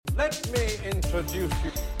Let me introduce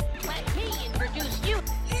you. Let me introduce you.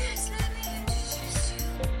 Yes, let me introduce you.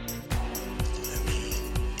 Let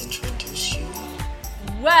me introduce you.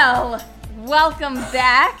 Well, welcome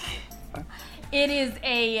back. It is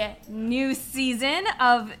a new season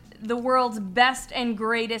of the world's best and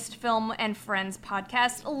greatest film and friends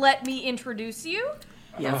podcast. Let me introduce you.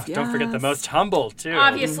 Yes, yes. Don't forget the most humble, too.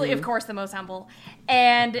 Obviously, of course, the most humble.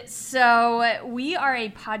 And so we are a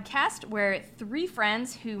podcast where three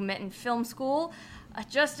friends who met in film school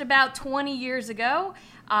just about 20 years ago,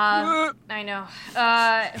 I know,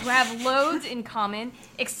 who have loads in common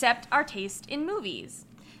except our taste in movies.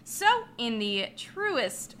 So, in the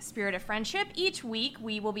truest spirit of friendship, each week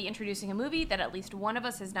we will be introducing a movie that at least one of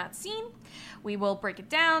us has not seen. We will break it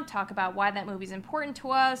down, talk about why that movie is important to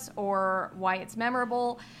us or why it's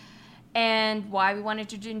memorable, and why we wanted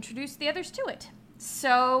to introduce the others to it.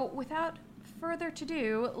 So, without further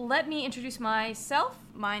ado, let me introduce myself.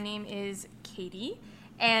 My name is Katie,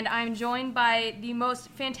 and I'm joined by the most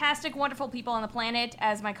fantastic, wonderful people on the planet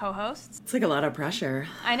as my co-hosts. It's like a lot of pressure.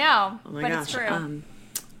 I know, Oh my but gosh. it's true.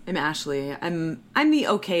 I'm Ashley. I'm the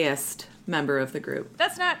okayest member of the group.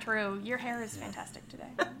 That's not true. Your hair is fantastic today.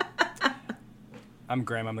 I'm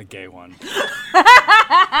Graham. I'm the gay one.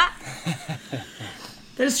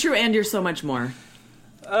 That is true, and you're so much more.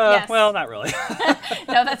 Yes. Well, not really.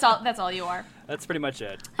 No, that's all you are. That's pretty much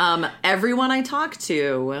it. Everyone I talk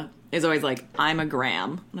to is always like, I'm a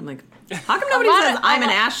Graham. And I'm like, how come nobody says I'm an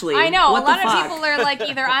Ashley? I know. What a lot the of fuck? people are like,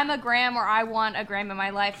 either I'm a Graham or I want a Graham in my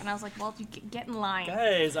life. And I was like, well, you get in line.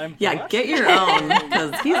 Guys, I'm... Yeah, what? get your own,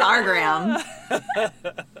 because he's our Graham.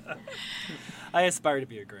 I aspire to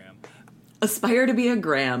be a Graham. Aspire to be a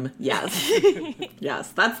Graham. Yes.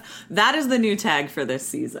 Yes, that is the new tag for this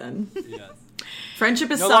season. Yes.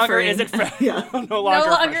 Friendship is No longer suffering. is it Yeah. no longer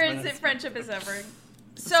is freshmen. it friendship is suffering.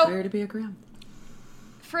 Aspire So, to be a Graham.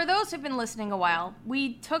 for those who've been listening a while,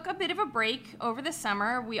 we took a bit of a break over the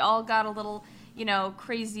summer. We all got a little,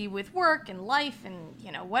 crazy with work and life and,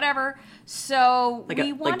 whatever. So Like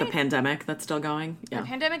we the wanted... pandemic that's still going. Yeah. The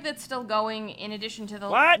pandemic that's still going, in addition to the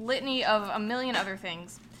What? litany of a million other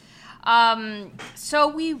things. So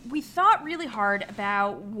we thought really hard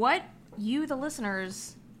about what you, the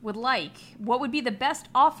listeners, would like. What would be the best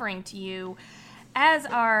offering to you as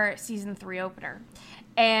our season 3 opener.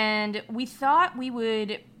 And we thought we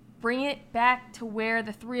would bring it back to where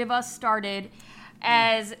the three of us started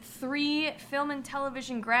as 3 film and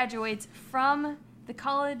television graduates from the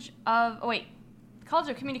College of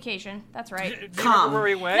Communication. That's right. Do you Com. remember where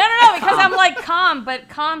we went? No, because I'm like COM, but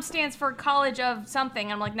COM stands for College of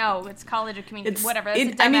something. I'm like, no, it's College of Communication, whatever. That's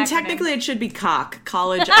a dumb acronym. Technically it should be COC,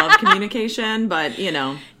 College of Communication, but,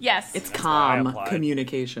 Yes. it's why I COM, applied.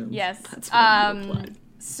 Communications. Yes. That's why you applied.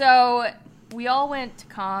 So we all went to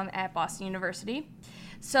COM at Boston University.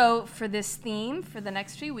 So for this theme, for the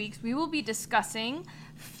next few weeks, we will be discussing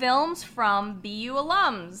films from BU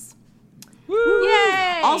alums. Woo!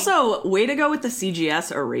 Yay! Also, way to go with the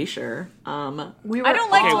CGS erasure. We were I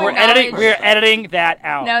don't like all- to We're editing that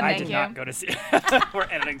out. No, I thank did you. not go to see. We're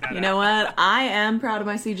editing that out. You know what? I am proud of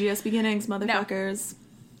my CGS beginnings, motherfuckers.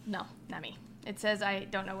 No, not me. It says I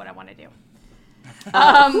don't know what I want to do.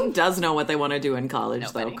 Who does know what they want to do in college,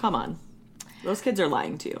 Nobody. though? Come on. Those kids are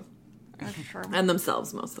lying to you. Sure. And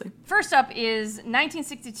themselves, mostly. First up is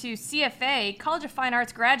 1962 CFA College of Fine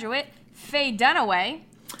Arts graduate Faye Dunaway.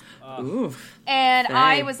 Oof. And Faye.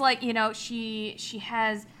 I was like, she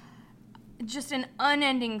has just an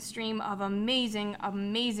unending stream of amazing,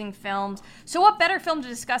 amazing films. So what better film to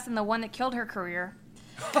discuss than the one that killed her career?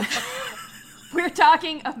 We're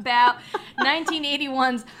talking about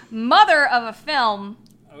 1981's mother of a film,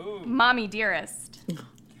 Ooh. Mommy Dearest.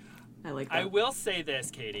 I like that. I will say this,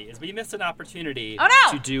 Katie, is we missed an opportunity Oh,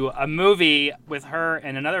 no! to do a movie with her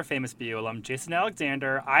and another famous BU alum, Jason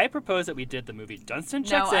Alexander. I proposed that we did the movie Dunstan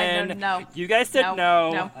Checks In. No. You guys said no.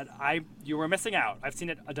 No. You were missing out. I've seen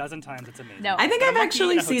it a dozen times. It's amazing. No. I think Got a I've monkey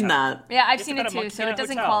actually in a seen hotel. that. Yeah, I've It's seen got it a too, monkey so in a it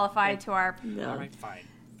doesn't hotel. qualify Yeah. to our Yeah. All right, fine.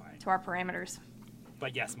 parameters.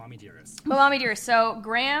 But yes, Mommy Dearest. But Mommy Dearest, so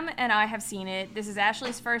Graham and I have seen it. This is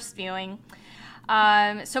Ashley's first viewing.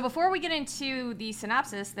 So before we get into the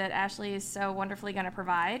synopsis that Ashley is so wonderfully going to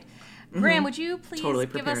provide, Graham, would you please Totally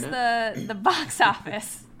give us prepared the box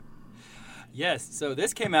office? Yes, so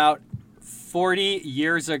this came out 40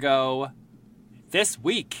 years ago this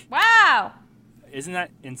week. Wow! Isn't that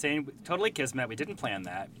insane? Totally kismet. We didn't plan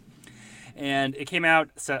that. And it came out,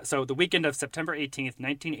 so the weekend of September 18th,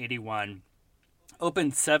 1981.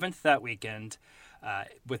 Opened 7th that weekend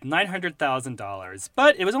with $900,000.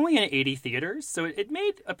 But it was only in 80 theaters, so it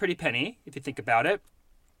made a pretty penny, if you think about it.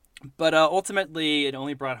 But ultimately, it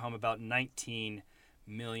only brought home about $19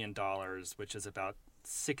 million, which is about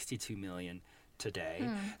 $62 million today.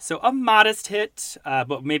 So a modest hit,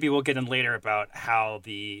 but maybe we'll get in later about how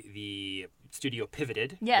the studio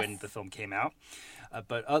pivoted when the film came out.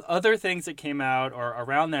 But other things that came out or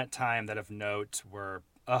around that time that of note were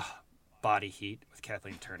Body Heat with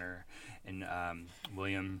Kathleen Turner and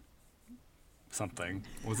William something.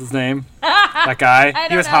 What was his name? That guy.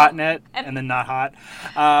 He was hot in it and then not hot.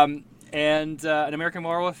 And An American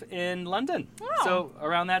Werewolf in London. Oh. So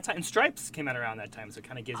around that time. And Stripes came out around that time, so it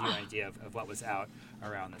kind of gives you an idea of what was out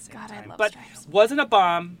around the same time. I love but Stripes. Wasn't a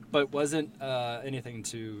bomb, but wasn't anything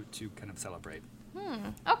to kind of celebrate.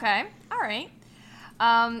 Okay. All right.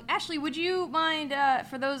 Ashley, would you mind,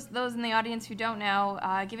 for those in the audience who don't know,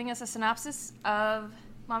 giving us a synopsis of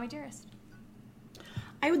Mommy Dearest?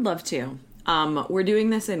 I would love to. We're doing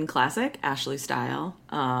this in classic Ashley style,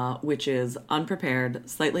 which is unprepared,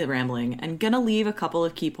 slightly rambling, and gonna leave a couple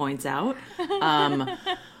of key points out.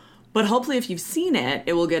 But hopefully if you've seen it,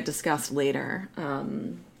 it will get discussed later. I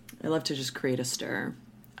love to just create a stir.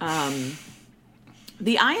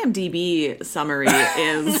 The IMDb summary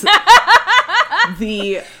is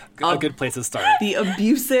a good place to start. The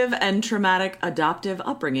abusive and traumatic adoptive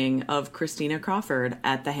upbringing of Christina Crawford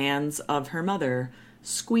at the hands of her mother,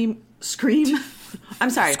 Scream Queen.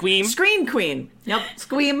 Yep,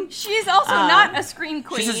 Scream. She's also not a scream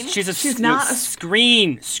queen. She's not a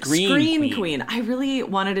screen queen. I really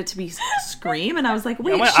wanted it to be Scream, and I was like,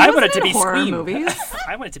 wait, I want it to be horror Scream. Movies.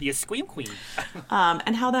 I want it to be a Scream Queen.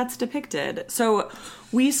 And how that's depicted. So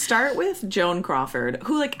we start with Joan Crawford,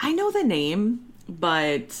 who, like, I know the name,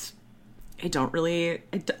 but I don't really.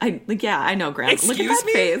 I know, Graham. Excuse Look at that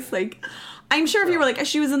me? face. Like, I'm sure if you were like,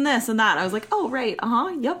 she was in this and that, I was like, oh, right,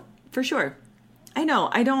 yep, for sure. I know,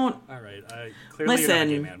 I don't. All right, clearly listen,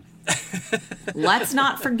 you're not a gay man. Let's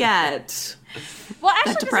not forget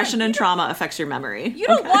that depression and trauma affects your memory. You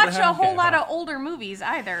don't watch a whole lot of older movies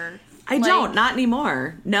either. I don't, not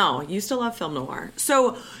anymore. No, you still love film noir.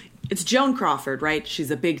 So it's Joan Crawford, right?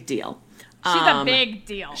 She's a big deal. She's a big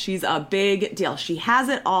deal. She's a big deal. She has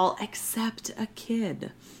it all except a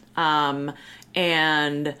kid.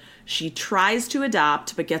 And she tries to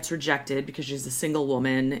adopt, but gets rejected because she's a single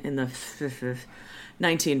woman in the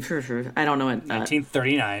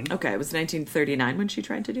 1939. Okay, it was 1939 when she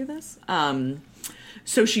tried to do this.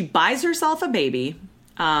 So she buys herself a baby,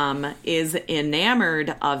 is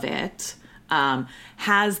enamored of it,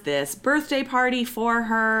 has this birthday party for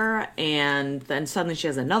her, and then suddenly she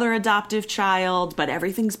has another adoptive child, but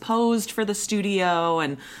everything's posed for the studio,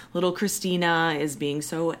 and little Christina is being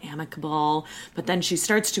so amicable, but then she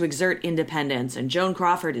starts to exert independence, and Joan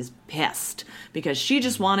Crawford is pissed because she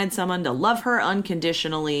just wanted someone to love her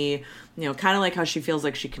unconditionally, kind of like how she feels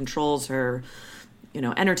like she controls her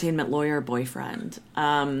entertainment lawyer boyfriend.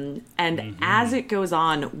 As it goes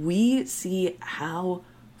on, we see how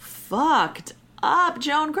fucked up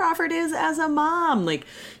Joan Crawford is as a mom. Like,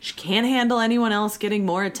 she can't handle anyone else getting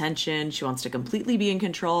more attention. She wants to completely be in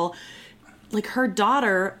control. Like, her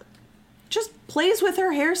daughter just plays with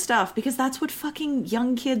her hair stuff because that's what fucking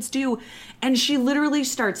young kids do. And she literally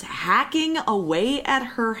starts hacking away at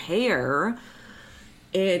her hair.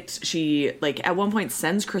 She at one point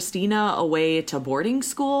sends Christina away to boarding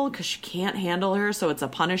school because she can't handle her, so it's a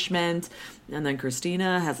punishment. And then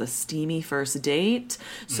Christina has a steamy first date.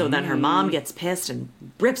 So then her mom gets pissed and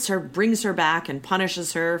brings her back and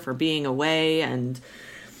punishes her for being away. And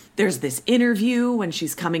there's this interview when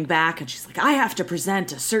she's coming back and she's like, I have to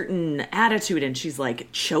present a certain attitude. And she's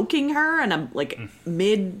like choking her and I'm like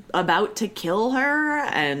about to kill her.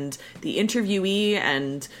 And the interviewee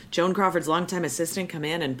and Joan Crawford's longtime assistant come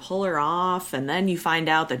in and pull her off. And then you find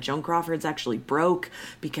out that Joan Crawford's actually broke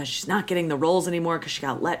because she's not getting the roles anymore because she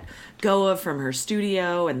got let go of from her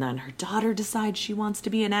studio. And then her daughter decides she wants to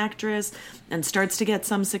be an actress and starts to get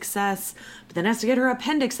some success, but then has to get her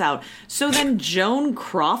appendix out. So then Joan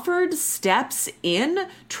Crawford steps in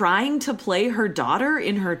trying to play her daughter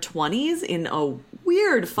in her 20s in a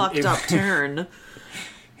weird fucked up turn.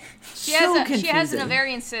 She has an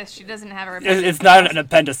ovarian cyst. She doesn't have her appendix. It's not an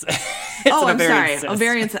appendix. I'm sorry.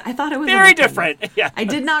 Ovarian cyst. I thought it was very different. Yeah. I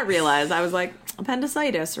did not realize. I was like,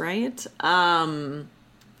 appendicitis, right? And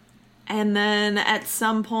then at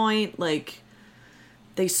some point,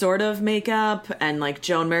 they sort of make up, and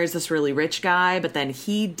Joan marries this really rich guy, but then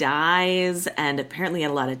he dies, and apparently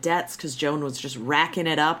had a lot of debts because Joan was just racking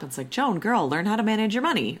it up. It's like, Joan, girl, learn how to manage your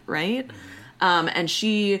money, right? And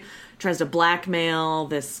she tries to blackmail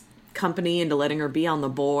this company into letting her be on the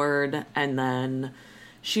board, and then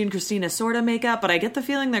she and Christina sort of make up, but I get the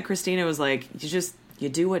feeling that Christina was like, you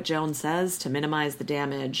do what Joan says to minimize the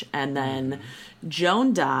damage, and then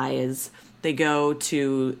Joan dies, They go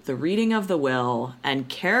to the reading of the will, and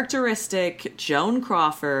characteristic Joan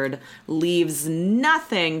Crawford leaves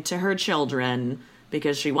nothing to her children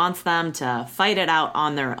because she wants them to fight it out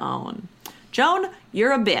on their own. Joan,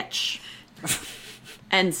 you're a bitch.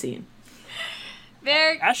 End scene.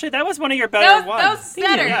 Actually, that was one of your better ones. That was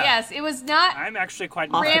better, Yeah. yes. It was not I'm actually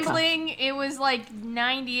quite rambling. It was like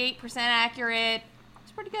 98% accurate.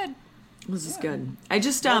 It's pretty good. This is good. I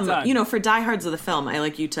just, Well done. for diehards of the film, I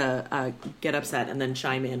like you to get upset and then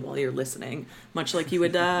chime in while you're listening, much like you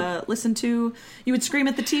would you would scream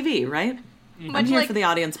at the TV, right? I'm Much here like- for the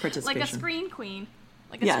audience participation. Like a screen queen.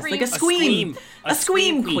 Like a Yes, scream. like a squeam. A A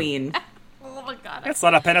squeam squeam queen. Oh my god. It's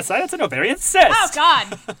not appendicitis, it's an ovarian cyst. Oh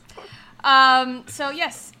god. So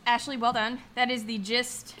yes, Ashley, well done. That is the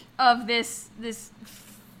gist of this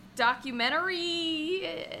documentary.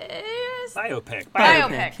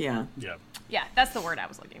 Biopic. Yeah. Yeah. Yeah, that's the word I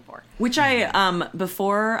was looking for. Which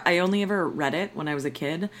before, I only ever read it when I was a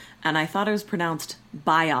kid, and I thought it was pronounced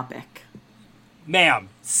biopic. Ma'am,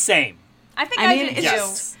 same. I think I mean, did it's too.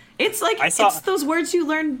 just, it's like, I saw- it's those words you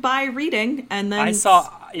learn by reading, and then... I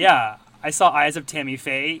saw Eyes of Tammy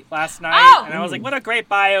Faye last night, Oh! and I was like, what a great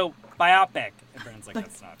biopic. And Brennan's like,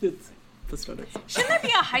 that's not. That's what it is. Shouldn't there be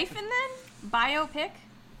a hyphen then? Biopic?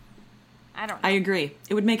 I don't know. I agree.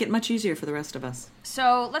 It would make it much easier for the rest of us.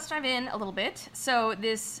 So let's dive in a little bit. So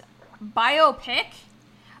this biopic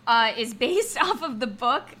is based off of the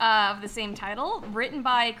book of the same title, written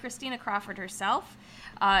by Christina Crawford herself,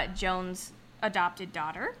 Joan's adopted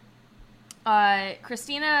daughter.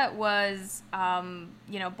 Christina was,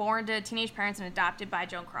 born to teenage parents and adopted by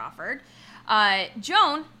Joan Crawford.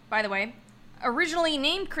 Joan, by the way, originally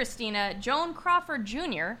named Christina Joan Crawford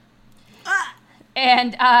Jr.,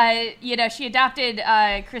 and, she adopted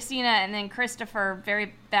Christina and then Christopher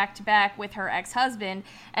very back-to-back with her ex-husband.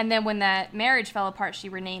 And then when that marriage fell apart, she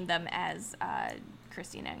renamed them as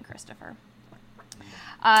Christina and Christopher.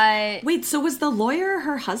 Wait, so was the lawyer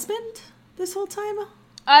her husband this whole time?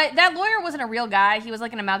 That lawyer wasn't a real guy. He was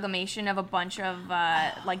like an amalgamation of a bunch of,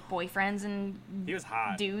 boyfriends and He was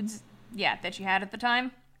hot. dudes, that she had at the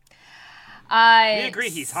time. We agree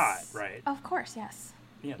he's hot, right? Of course, yes.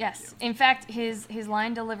 Yeah, thank Yes. you. In fact, his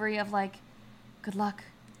line delivery of like, "Good luck,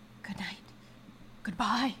 good night,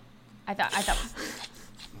 goodbye," I thought was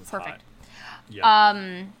It was perfect. hot.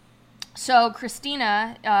 Yeah. So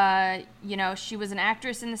Christina, she was an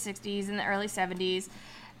actress in the 60s and the early 70s,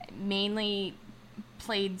 mainly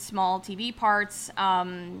played small TV parts.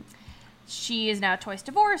 She is now twice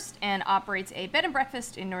divorced and operates a bed and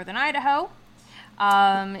breakfast in northern Idaho.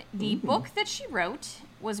 The book that she wrote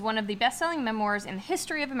was one of the best-selling memoirs in the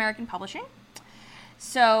history of American publishing.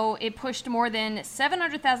 So it pushed more than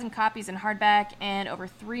 700,000 copies in hardback and over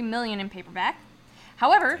 3 million in paperback.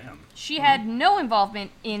 However, she had no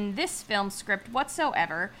involvement in this film's script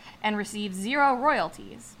whatsoever and received 0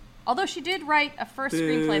 royalties. Although she did write a first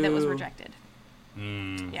screenplay that was rejected.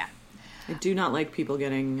 Yeah. I do not like people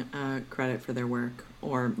getting credit for their work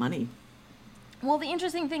or money. Well, the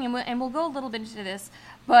interesting thing, and we'll go a little bit into this,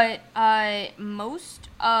 but most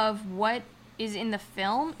of what is in the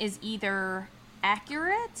film is either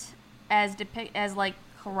accurate, as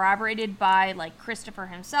corroborated by like Christopher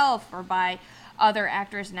himself or by other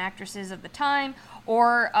actors and actresses of the time,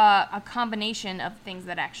 or a combination of things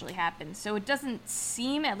that actually happened. So it doesn't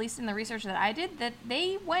seem, at least in the research that I did, that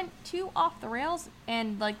they went too off the rails.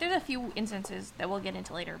 And like, there's a few instances that we'll get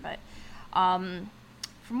into later, but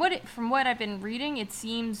from what I've been reading, it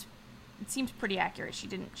seems pretty accurate. She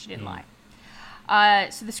didn't lie.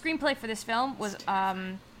 So the screenplay for this film was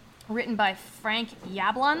written by Frank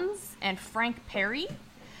Yablans and Frank Perry.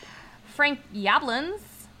 Frank Yablans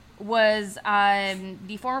was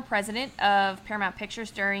the former president of Paramount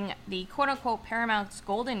Pictures during the quote-unquote Paramount's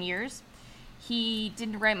golden years. He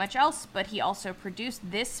didn't write much else, but he also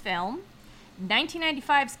produced this film,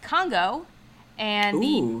 1995's Congo, and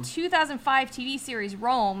the 2005 TV series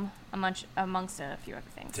Rome, amongst a few other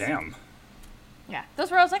things. Damn. Yeah,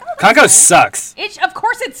 those were, I was like, oh, that's Congo cool. sucks. Of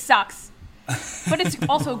course it sucks, but it's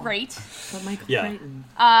also great. But Michael Yeah. Crichton.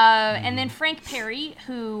 And then Frank Perry,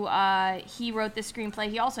 who he wrote this screenplay.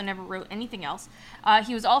 He also never wrote anything else.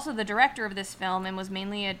 He was also the director of this film and was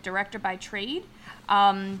mainly a director by trade.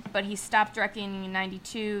 But he stopped directing in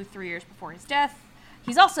 '92, 3 years before his death.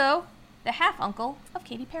 He's also the half-uncle of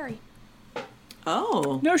Katy Perry.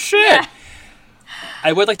 Oh. No shit. Yeah.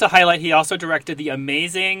 I would like to highlight he also directed the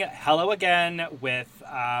amazing Hello Again with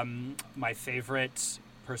my favorite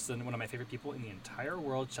person, one of my favorite people in the entire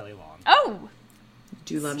world, Shelley Long. Oh,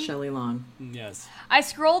 Do love Shelley Long. Yes. I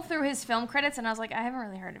scrolled through his film credits and I was like, I haven't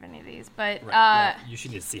really heard of any of these, but Right. You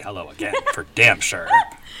should need to see Hello again for damn sure.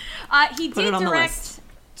 He Put it did on the direct list.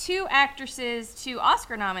 2 actresses to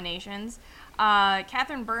Oscar nominations.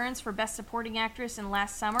 Catherine Burns for Best Supporting Actress in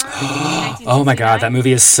Last Summer. in 1969, Oh my god, that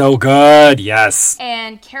movie is so good. Yes.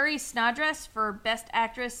 And Carrie Snodgrass for Best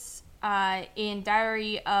Actress in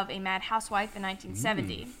Diary of a Mad Housewife in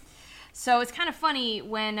 1970. So it's kind of funny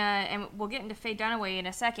when, and we'll get into Faye Dunaway in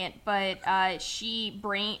a second, but she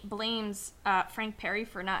blames Frank Perry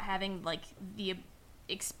for not having like the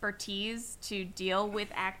expertise to deal with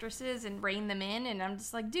actresses and rein them in. And I'm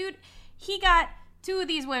just like, dude, he got 2 of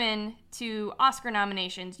these women to Oscar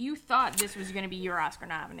nominations. You thought this was going to be your Oscar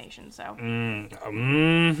nomination, so.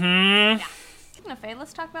 Mm-hmm. Speaking of Faye,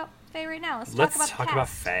 let's talk about Faye right now. Let's Let's talk talk about about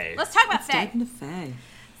the Faye. cast. Let's talk about Faye. Dive into Faye.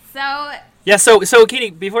 So, Yeah, so Katie,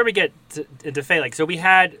 before we get into Faye, like, so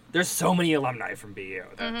there's so many alumni from BU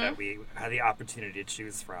that we had the opportunity to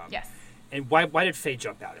choose from. yes. And why did Faye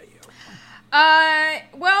jump out at you?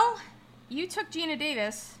 Well, you took Gina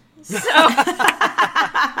Davis. So,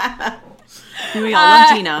 We all love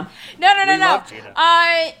Gina. no. We love Gina.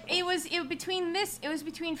 It was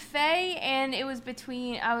between Faye and it was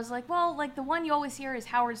between, I was like, well, like the one you always hear is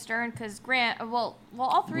Howard Stern because Grant, well,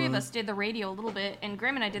 all 3 of us did the radio a little bit and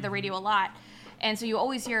Graham and I did the radio a lot. And so you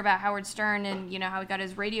always hear about Howard Stern and, you know, how he got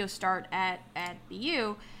his radio start at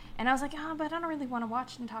BU. And I was like, but I don't really want to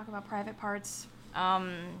watch and talk about Private Parts.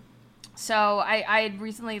 So I had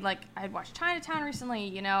recently, I had watched Chinatown recently,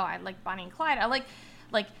 you know, I like Bonnie and Clyde.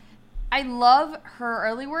 I love her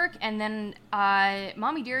early work, and then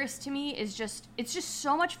Mommy Dearest to me is it's just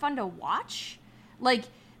so much fun to watch. Like,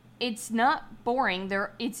 it's not boring.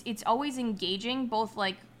 It's always engaging, both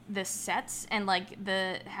like the sets and like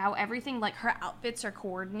how everything, like her outfits are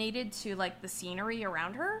coordinated to like the scenery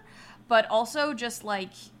around her, but also just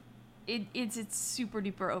like it's super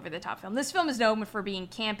duper over the top film. This film is known for being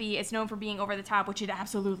campy. It's known for being over the top, which it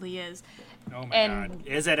absolutely is. Oh my And- god,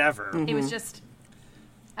 is it ever? It was just.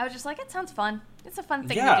 I was just like, it sounds fun. It's a fun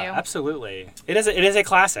thing Yeah, to do. absolutely. It is a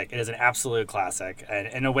classic. It is an absolute classic, and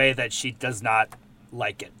in a way that she does not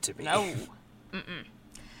like it to be. No.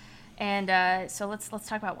 And so let's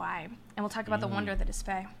talk about why, and we'll talk about the wonder that is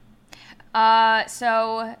Faye.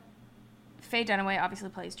 So Faye Dunaway obviously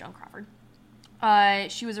plays Joan Crawford.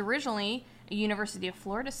 She was originally a University of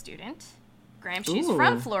Florida student. Graham, she's Ooh.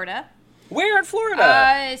 from Florida. Where in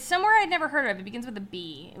Florida? Somewhere I'd never heard of. It begins with a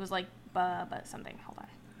B. It was like something. Hold on.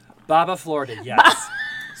 Baba, Florida. Yes.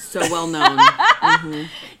 So well known.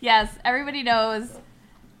 Yes, everybody knows.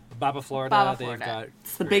 Baba, Florida. Baba, They've Florida. got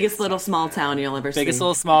It's the biggest little small town you'll ever see. biggest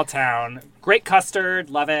little small town. Great custard.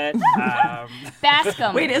 Love it.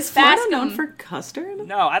 Bascom. Wait, is Florida Bascom. known for custard?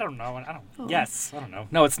 No, I don't know. Yes, I don't know.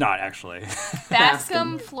 No, it's not actually.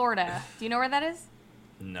 Bascom, Florida. Do you know where that is?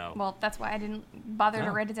 No. Well, that's why I didn't bother to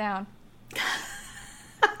No. write it down.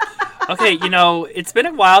 Okay, it's been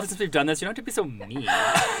a while since we've done this. You don't have to be so mean.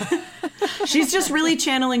 She's just really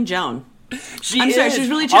channeling Joan. She I'm sorry, is. she's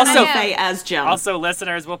really channeling Also, Faye as Joan. Also,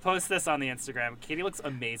 listeners, we'll post this on the Instagram. Katie looks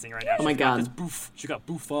amazing right now. Oh my She's got God. this boof. She got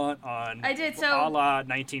bouffant on. I did, so- a la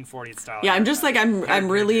 1940s style. Yeah, I'm just like I'm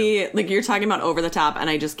really like you're talking about over the top, and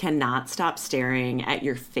I just cannot stop staring at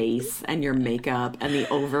your face and your makeup and the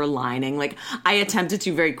overlining. Like I attempted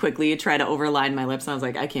to very quickly try to overline my lips, and I was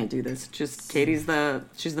like, I can't do this. Just she's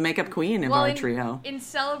the makeup queen of our trio. in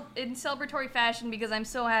celebratory fashion, because I'm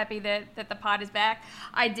so happy that the pod is back,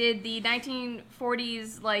 I did the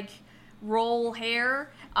 1940s like roll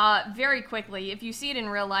hair very quickly. If you see it in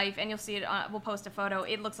real life, and you'll see it, we'll post a photo.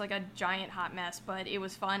 It looks like a giant hot mess, but it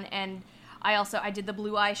was fun. And I did the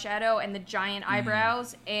blue eyeshadow and the giant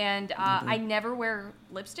eyebrows, and I never wear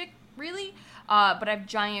lipstick really, but I have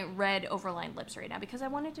giant red overlined lips right now because I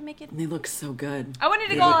wanted to make it. They look so good. I wanted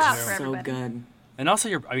to They go all look out for so everybody. good. And also,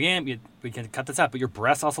 we can cut this out, but your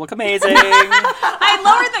breasts also look amazing. I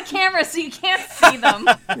lowered the camera so you can't see them.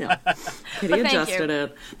 Yeah. Kitty But thank adjusted you.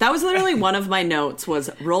 it. That was literally one of my notes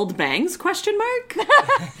was rolled bangs ? They're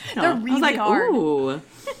really I was like, hard. ooh.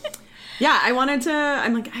 Yeah,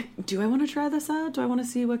 I'm like, do I want to try this out? Do I want to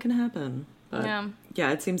see what can happen? But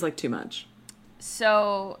yeah, it seems like too much.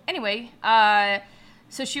 So anyway,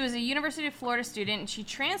 so she was a University of Florida student, and she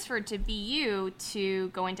transferred to BU to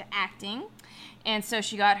go into acting. And so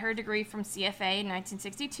she got her degree from CFA in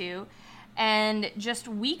 1962. And just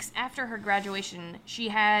weeks after her graduation, she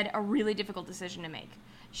had a really difficult decision to make.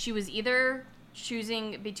 She was either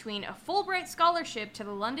choosing between a Fulbright scholarship to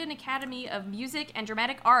the London Academy of Music and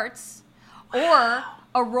Dramatic Arts or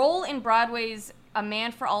a role in Broadway's A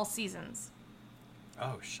Man for All Seasons.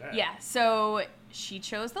 Oh shit. Yeah, so she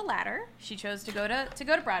chose the latter. She chose to go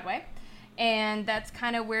to Broadway, and that's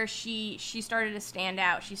kind of where she started to stand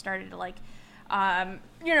out. She started to like,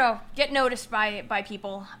 get noticed by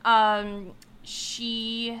people.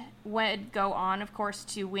 She would go on, of course,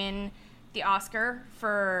 to win the Oscar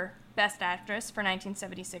for Best Actress for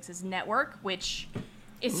 1976's Network, which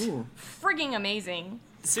is frigging amazing.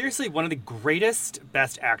 Seriously, one of the greatest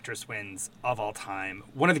Best Actress wins of all time.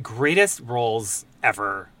 One of the greatest roles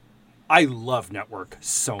ever. I love Network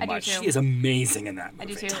so much. She is amazing in that movie.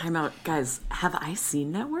 I do too. Time out. Guys, have I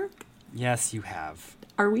seen Network? Yes, you have.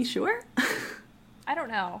 Are we sure? I don't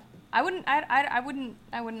know. I wouldn't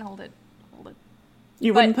hold it.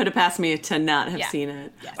 You wouldn't put it past me to not have seen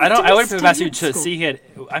it. Yes. I wouldn't put it past you to see it.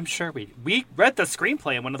 I'm sure we read the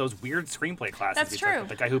screenplay in one of those weird screenplay classes. That's true. With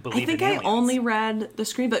the guy who believed I think in I aliens. only read the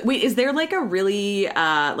screenplay. Wait, is there like a really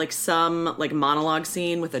some monologue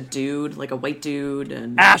scene with a dude, like a white dude?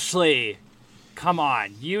 And Ashley, come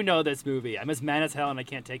on, you know this movie. I'm as mad as hell and I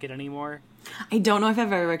can't take it anymore. I don't know if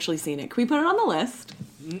I've ever actually seen it. Can we put it on the list?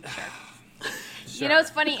 You know, it's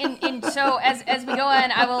funny. So as we go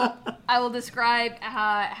on, I will describe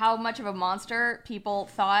how much of a monster people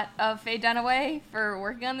thought of Faye Dunaway for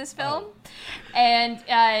working on this film. And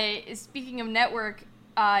speaking of Network,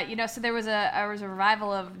 so there was a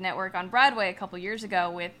revival of Network on Broadway a couple years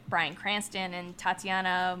ago with Bryan Cranston and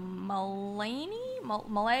Tatiana Maslany.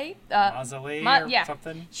 Maslany or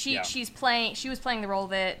something. She was playing the role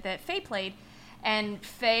that Faye played, and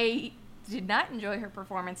Faye did not enjoy her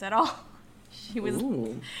performance at all.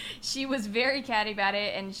 She was very catty about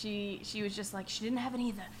it, and she was just like, she didn't have any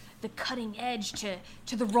of the cutting edge to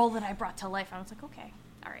the role that I brought to life. And I was like, okay,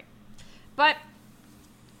 all right. But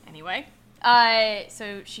anyway,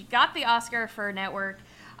 so she got the Oscar for Network.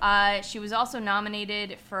 She was also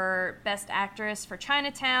nominated for Best Actress for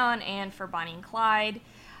Chinatown and for Bonnie and Clyde.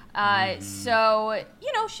 So,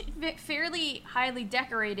 she fairly highly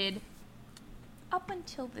decorated up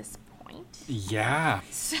until this point. Yeah.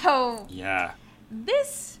 So, yeah,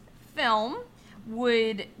 this film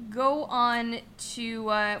would go on to,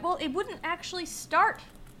 it wouldn't actually start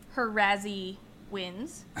her Razzie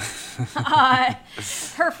wins.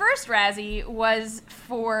 Her first Razzie was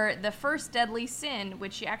for The First Deadly Sin,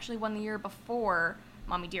 which she actually won the year before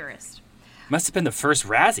Mommy Dearest. Must have been the first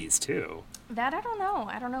Razzies, too. That I don't know.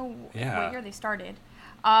 I don't know what year they started.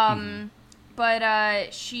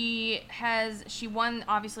 But she won,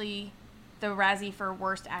 obviously, the Razzie for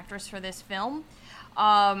Worst Actress for this film.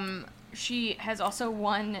 She has also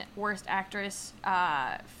won Worst Actress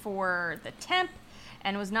for The Temp,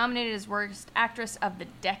 and was nominated as Worst Actress of the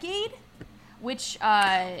Decade, which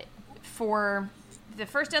for The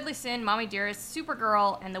First Deadly Sin, Mommy Dearest,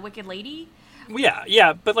 Supergirl, and The Wicked Lady.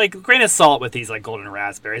 Yeah, but grain of salt with these Golden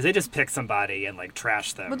Raspberries. They just pick somebody and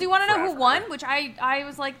trash them. Well, do you want to know forever. who won? Which I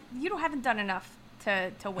was like, haven't done enough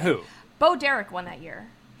to win. Who? Bo Derek won that year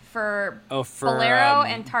for for Bolero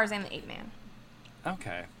and Tarzan the Ape Man.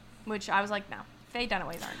 Okay. Which I was like, no, Faye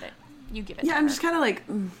Dunaway's earned it. You give it. Yeah, to I'm her. just kind of like,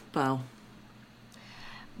 wow.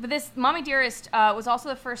 But this Mommy Dearest was also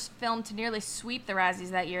the first film to nearly sweep the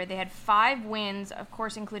Razzies that year. They had 5 wins, of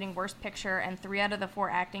course, including Worst Picture, and 3 out of the 4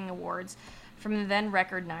 acting awards from the then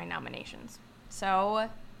record 9 nominations. So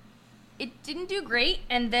it didn't do great,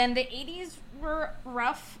 and then the 80s were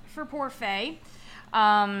rough for poor Faye.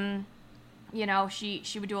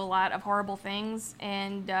 She would do a lot of horrible things,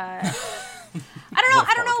 and I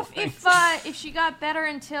don't know if she got better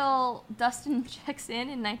until Dustin Checks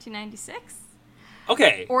In 1996.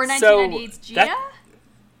 Okay. Or 1998's Gia.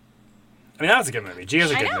 That was a good movie.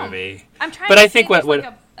 Gia's a good movie. I'm trying. But to I think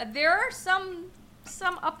there are some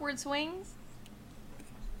upward swings.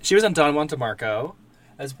 She was on Don Juan DeMarco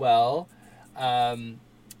as well.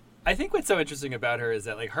 I think what's so interesting about her is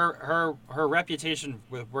that her reputation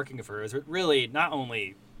with working for her is really not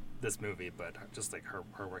only this movie, but just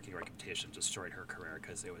her working reputation destroyed her career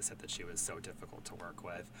because it was said that she was so difficult to work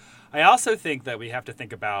with. I also think that we have to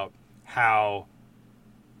think about how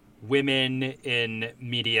women in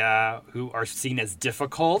media who are seen as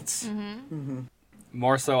difficult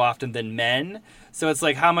more so often than men. So it's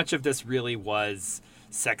how much of this really was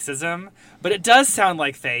sexism, but it does sound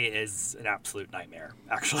like Faye is an absolute nightmare,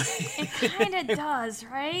 actually. It kind of does,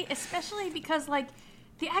 right? Especially because,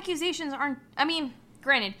 the accusations aren't... I mean,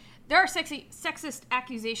 granted, there are sexist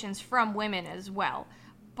accusations from women as well,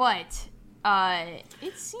 but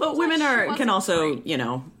it seems But women can also,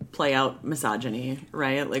 great. Play out misogyny,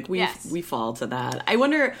 right? Yes. We fall to that. I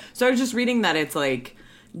wonder... So I was just reading that it's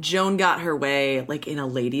Joan got her way, in a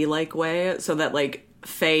ladylike way, so that,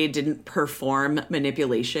 Faye didn't perform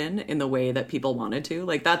manipulation in the way that people wanted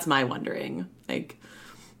to. That's my wondering.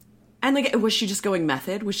 And like, was she just going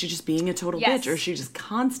method? Was she just being a total Yes. bitch? Or is she just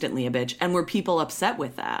constantly a bitch? And were people upset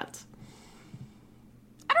with that?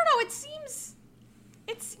 I don't know. It seems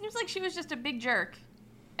like she was just a big jerk.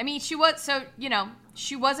 I mean, she was a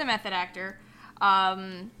method actor.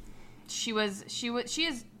 She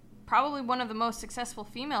is probably one of the most successful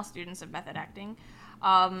female students of method acting.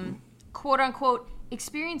 Quote unquote,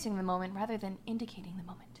 experiencing the moment rather than indicating the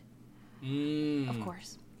moment. Of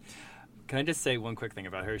course. Can I just say one quick thing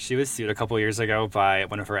about her? She was sued a couple years ago by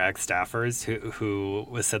one of her ex-staffers who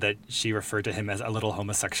was said that she referred to him as a little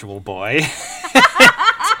homosexual boy.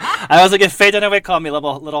 I was like, if Faye Dunaway called me a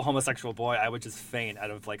little homosexual boy, I would just faint out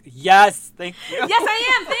of like, yes, thank you. Yes,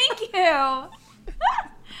 I am. Thank you.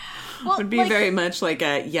 Well, Would be very much like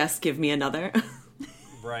a, yes, give me another.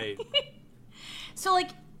 Right. So, like,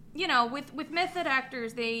 you know, with method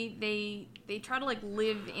actors, they try to, like,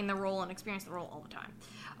 live in the role and experience the role all the time.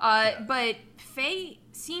 But Faye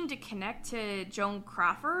seemed to connect to Joan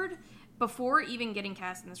Crawford before even getting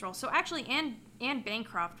cast in this role. So, actually, Anne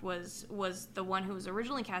Bancroft was the one who was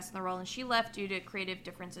originally cast in the role, and she left due to creative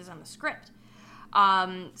differences on the script.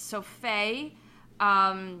 So, Faye,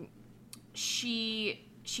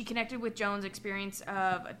 she connected with Joan's experience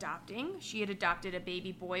of adopting. She had adopted a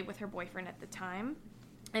baby boy with her boyfriend at the time.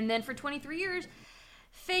 And then for 23 years,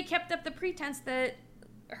 Faye kept up the pretense that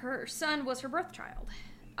her son was her birth child.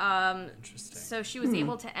 Interesting. So she was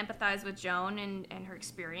able to empathize with Joan and her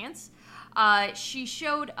experience. She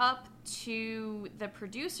showed up to the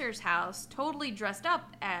producer's house totally dressed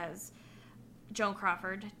up as Joan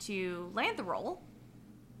Crawford to land the role.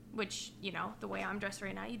 Which, you know, the way I'm dressed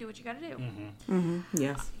right now, you do what you gotta do.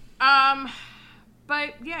 Yes.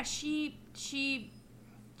 But yeah, she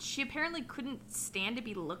apparently couldn't stand to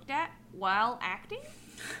be looked at while acting.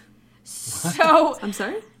 So I'm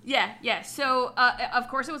sorry? yeah. So of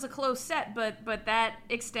course it was a closed set, but that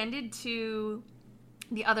extended to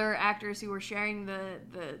the other actors who were sharing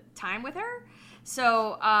the time with her.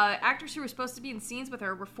 So actors who were supposed to be in scenes with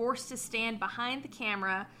her were forced to stand behind the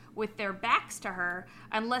camera with their backs to her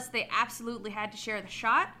unless they absolutely had to share the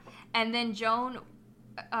shot. And then Joan,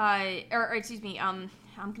 I'm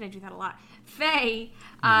going to do that a lot. Faye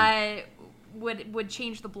would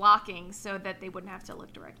change the blocking so that they wouldn't have to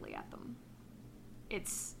look directly at them.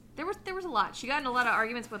 There was a lot. She got in a lot of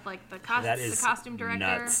arguments with like the costume director.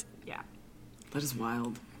 Nuts. Yeah. That is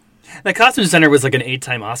wild. The costume designer was like an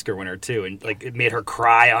 8-time Oscar winner too, and like it made her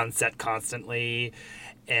cry on set constantly.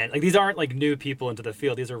 And like these aren't like new people into the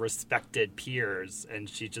field; these are respected peers, and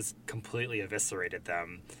she just completely eviscerated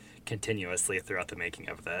them continuously throughout the making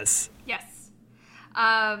of this. Yes.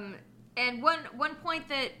 And one point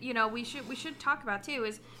that, you know, we should talk about too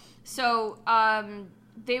is, so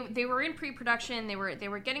they were in pre-production, they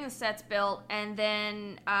were getting the sets built, and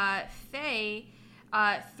then Faye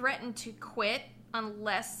threatened to quit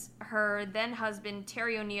unless her then husband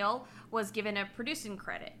Terry O'Neill was given a producing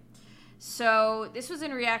credit. So this was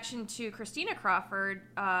in reaction to Christina Crawford.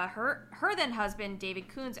 Her then husband David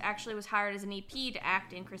Coons actually was hired as an EP to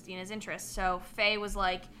act in Christina's interest. So Faye was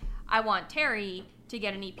like, I want Terry to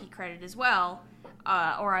get an EP credit as well,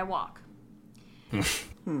 or I walk.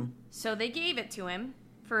 So they gave it to him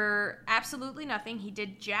for absolutely nothing. He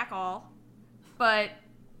did jack all. But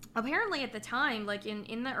apparently at the time, like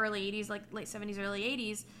in the early 80s, like late 70s, early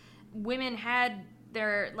 80s, women had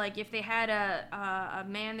their, like, if they had a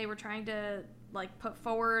man they were trying to like put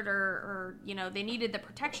forward or you know, they needed the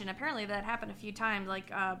protection. Apparently that happened a few times. Like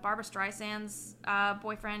Barbra Streisand's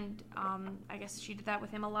boyfriend, I guess she did that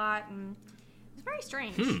with him a lot, and it was very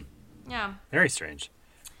strange. Yeah. Very strange.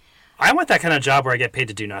 I want that kind of job where I get paid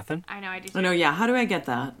to do nothing. I know, I do too. Oh, no, yeah. How do I get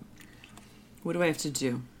that? What do I have to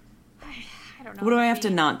do? I don't know. What do I have to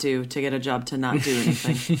not do to get a job to not do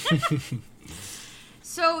anything?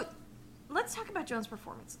 So let's talk about Joan's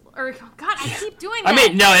performance. Or, God, I keep doing that. I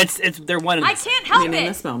mean, no, it's they're one. I can't help in it.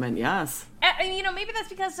 this moment, yes. And, you know, maybe that's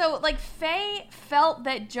because, so, like, Faye felt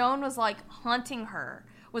that Joan was, like, haunting her.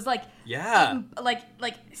 Was, like, Yeah.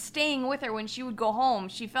 like staying with her when she would go home.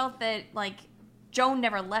 She felt that, like, Joan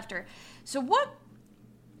never left her. So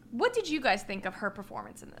what did you guys think of her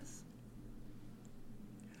performance in this?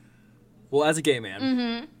 Well, as a gay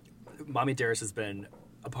man, Mommy Dearest has been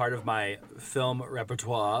a part of my film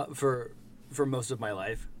repertoire for most of my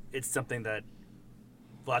life. It's something that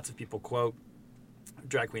lots of people quote.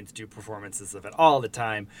 Drag queens do performances of it all the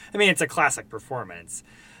time. I mean, it's a classic performance.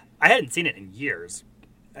 I hadn't seen it in years.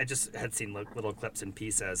 I just had seen little clips and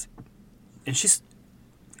pieces. And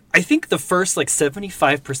I think the first, like,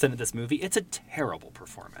 75% of this movie, it's a terrible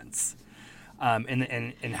performance.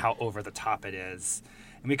 And how over the top it is.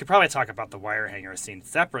 And we could probably talk about the wire hanger scene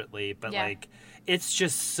separately, but Yeah. like, it's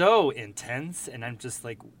just so intense. And I'm just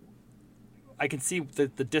like, I can see the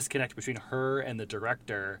disconnect between her and the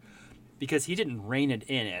director, because he didn't rein it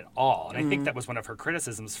in at all. And I think that was one of her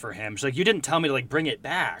criticisms for him. She's like, you didn't tell me to like bring it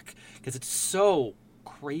back, because it's so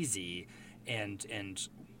crazy and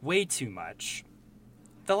way too much.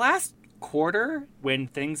 The last quarter, when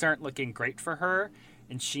things aren't looking great for her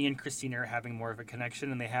and she and Christina are having more of a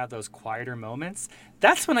connection and they have those quieter moments,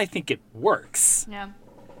 that's when I think it works. Yeah.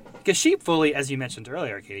 Because she fully, as you mentioned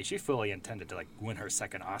earlier, Katie, she fully intended to like win her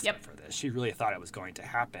second Oscar Yep. for this. She really thought it was going to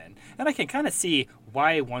happen. And I can kind of see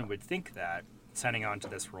why one would think that, signing on to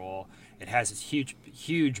this role. It has this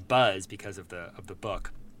huge buzz because of the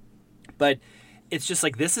book. But it's just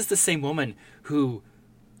like, this is the same woman who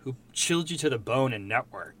chilled you to the bone in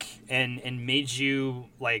Network and made you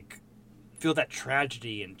like feel that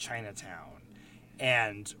tragedy in Chinatown,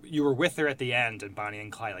 and you were with her at the end in Bonnie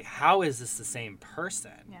and Clyde. Like, how is this the same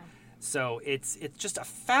person? Yeah. So it's just a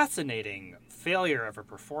fascinating failure of a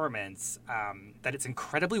performance, that it's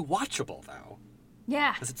incredibly watchable though,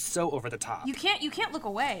 Yeah. because it's so over the top. You can't look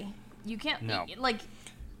away. You can't. No. Like,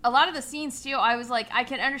 a lot of the scenes too, I was like, I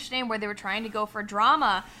can understand where they were trying to go for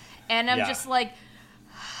drama, and I'm Yeah. just like,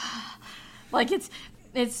 like it's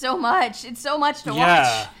so much. It's so much to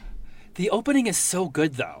Yeah. watch. The opening is so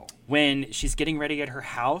good, though, when she's getting ready at her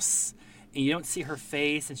house and you don't see her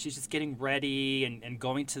face and she's just getting ready and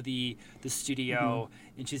going to the studio,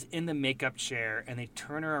 and she's in the makeup chair and they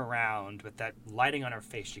turn her around with that lighting on her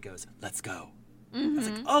face. She goes, "Let's go." I was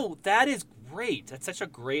like, oh, that is great. That's such a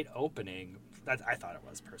great opening. I thought it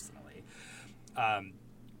was, personally.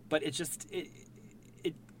 But it just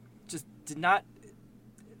did not...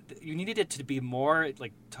 You needed it to be more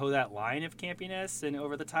like toe that line of campiness and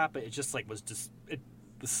over the top, but it just like was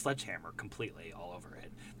sledgehammer completely all over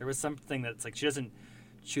it. There was something that's like, she doesn't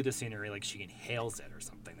chew the scenery, like she inhales it or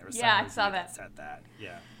something. There was Yeah, some I saw review that. said that.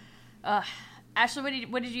 Yeah. Ashley,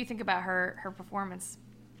 what did you think about her performance?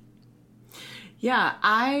 Yeah,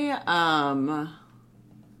 I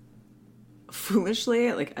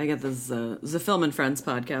foolishly, like, I get this is a Film and Friends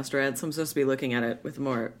podcast, right? So I'm supposed to be looking at it with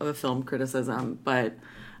more of a film criticism, but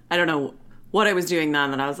I don't know what I was doing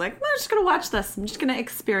then, and I was like, I'm just gonna watch this. I'm just gonna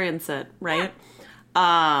experience it, right?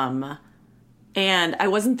 And I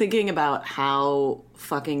wasn't thinking about how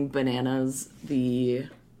fucking bananas the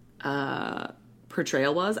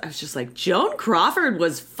portrayal was. I was just like, Joan Crawford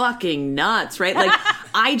was fucking nuts, right? Like,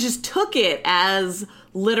 I just took it as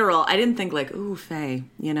literal. I didn't think like, ooh, Faye,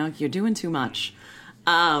 you know, you're doing too much.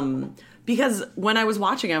 Because when I was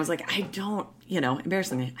watching, I was like, I don't,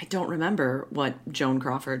 embarrassingly, I don't remember what Joan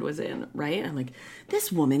Crawford was in, right? I'm like,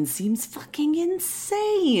 this woman seems fucking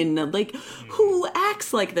insane. Like, who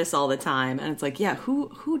acts like this all the time? And it's like, yeah,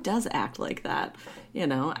 who does act like that?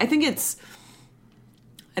 I think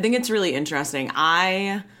it's really interesting.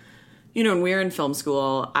 When we were in film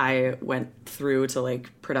school, I went through to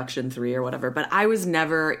like production 3 or whatever, but I was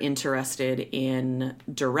never interested in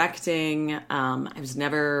directing. I was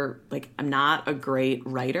never like, I'm not a great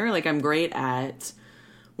writer. Like, I'm great at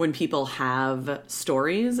when people have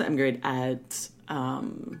stories. I'm great at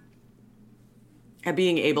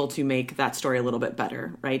being able to make that story a little bit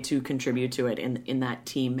better, right? To contribute to it in that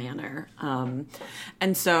team manner.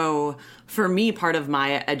 And so for me, part of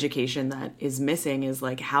my education that is missing is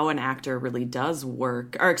like how an actor really does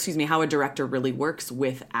work, or excuse me, how a director really works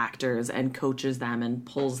with actors and coaches them and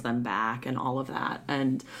pulls them back and all of that.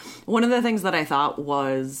 And one of the things that I thought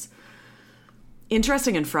was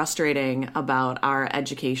interesting and frustrating about our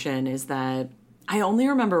education is that I only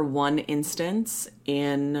remember one instance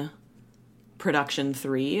in production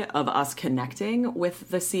 3 of us connecting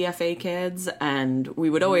with the CFA kids, and we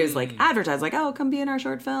would always like advertise like, oh, come be in our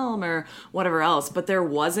short film or whatever else, but there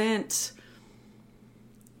wasn't,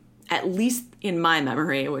 at least in my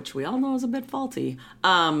memory, which we all know is a bit faulty,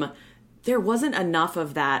 there wasn't enough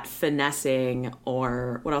of that finessing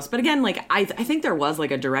or what else. But again, like I think there was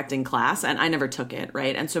like a directing class and I never took it,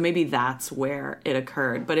 right? And so maybe that's where it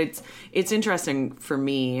occurred. But it's interesting for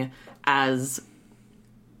me as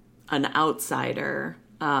an outsider,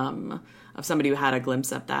 of somebody who had a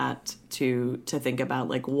glimpse of that to think about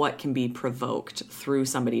like what can be provoked through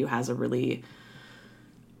somebody who has a really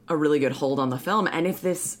good hold on the film. And if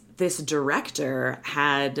this director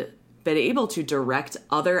had been able to direct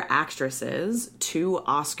other actresses to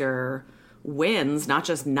Oscar wins, not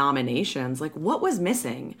just nominations, like what was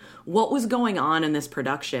missing? What was going on in this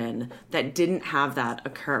production that didn't have that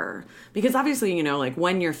occur? Because obviously, like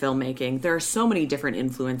when you're filmmaking, there are so many different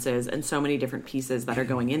influences and so many different pieces that are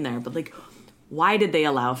going in there. But like, why did they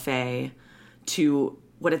allow Faye to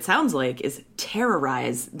what it sounds like is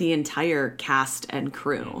terrorize the entire cast and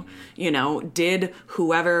crew. You know, did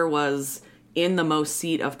whoever was in the most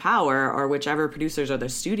seat of power, or whichever producers or the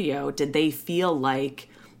studio, did they feel like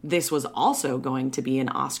this was also going to be an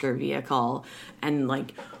Oscar vehicle? And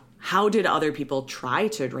like, how did other people try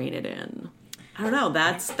to rein it in? I don't know.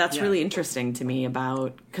 That's really interesting to me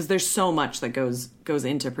about, because there's so much that goes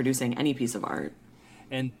into producing any piece of art.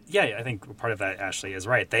 And yeah, I think part of that, Ashley, is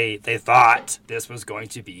right. They thought this was going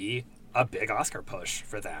to be a big Oscar push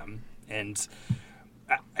for them. And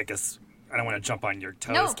I guess I don't want to jump on your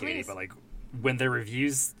toes, No, Katie, please. but like when the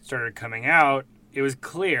reviews started coming out, it was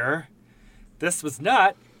clear this was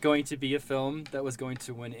not going to be a film that was going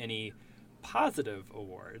to win any positive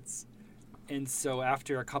awards. And so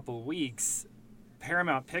after a couple weeks,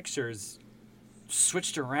 Paramount Pictures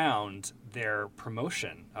switched around their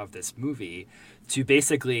promotion of this movie to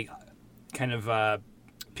basically kind of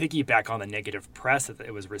piggyback on the negative press that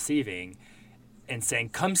it was receiving and saying,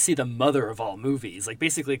 come see the mother of all movies. Like,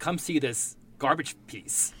 basically, come see this garbage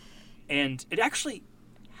piece. And it actually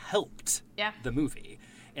helped the movie.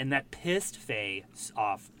 And that pissed Faye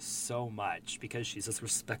off so much because she's this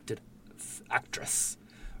respected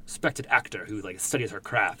actor who like studies her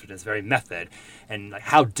craft and is very method. And like,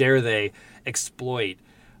 how dare they exploit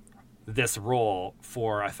this role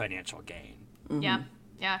for a financial gain? Yeah,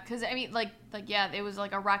 because I mean, it was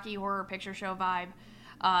like a Rocky Horror Picture Show vibe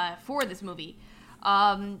for this movie.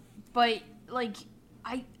 But like,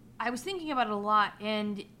 I was thinking about it a lot,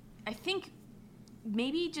 and I think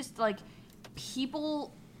maybe just like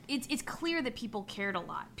people, it's clear that people cared a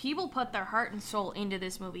lot. People put their heart and soul into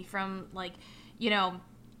this movie, from like, you know,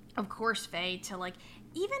 of course, Faye, to like,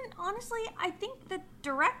 even honestly, I think the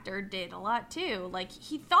director did a lot too. Like,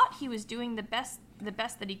 he thought he was doing the best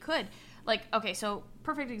that he could. Like, okay, so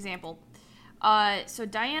perfect example. So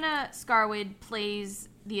Diana Scarwid plays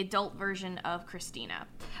the adult version of Christina.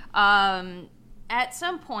 At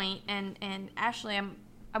some point, and Ashley, I'm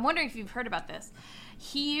wondering if you've heard about this.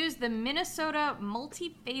 He used the Minnesota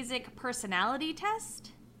Multiphasic Personality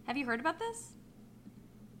Test. Have you heard about this?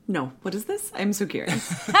 No. What is this? I'm so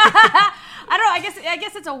curious. I don't know. I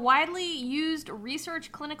guess it's a widely used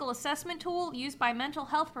research clinical assessment tool used by mental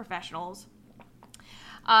health professionals.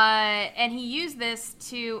 And he used this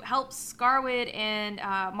to help Scarwid and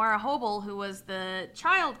Mara Hobel, who was the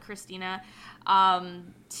child Christina,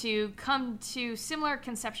 to come to similar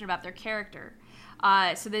conception about their character.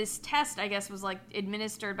 So this test, I guess, was like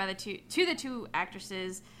administered by the two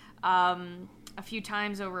actresses a few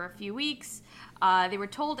times over a few weeks. They were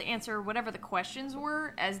told to answer whatever the questions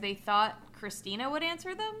were as they thought Christina would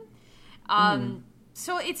answer them.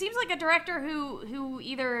 So it seems like a director who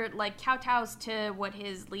either like kowtows to what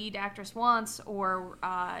his lead actress wants, or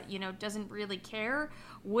doesn't really care,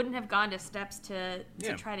 wouldn't have gone to steps to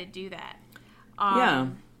try to do that.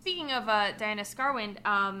 Speaking of Diana Scarwid,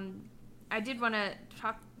 I did want to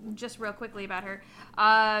talk just real quickly about her.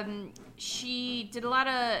 She did a lot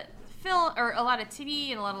of film, or a lot of TV,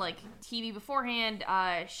 and a lot of like TV beforehand.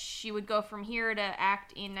 She would go from here to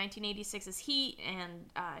act in 1986's Heat, and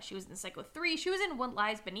she was in Psycho 3. She was in What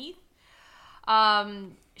Lies Beneath.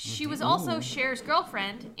 She was also Cher's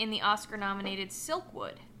girlfriend in the Oscar-nominated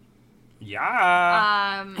Silkwood. Yeah.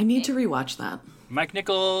 I need to rewatch that. Mike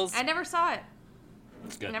Nichols. I never saw it.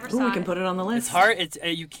 It's good. Never Ooh, saw we it. can put it on the list. It's hard. It's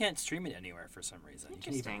you can't stream it anywhere for some reason. You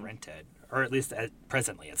can even Interesting. rent it, or at least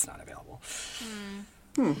presently it's not available.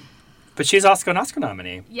 But she's also an Oscar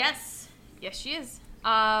nominee. Yes, she is.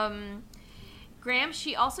 Graham,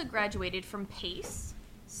 she also graduated from Pace,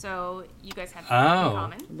 so you guys have that in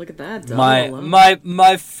common. Look at that.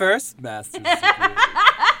 My first master's degree.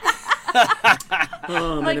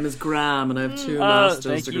 My name is Graham, and I have 2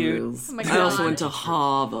 master's degrees. Oh my I also God. went to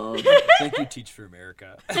Harvard. Thank you, Teach for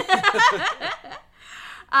America.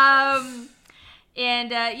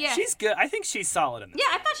 She's good. I think she's solid in this.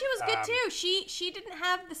 Yeah, I thought she was good too. She didn't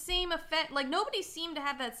have the same effect. Like, nobody seemed to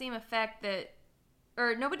have that same effect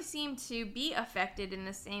nobody seemed to be affected in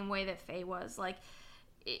the same way that Faye was. Like,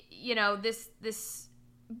 this.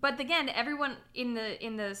 But again, everyone in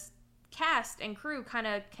the cast and crew kind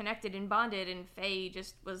of connected and bonded, and Faye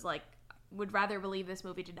just was like, would rather believe this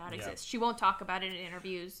movie did not exist. She won't talk about it in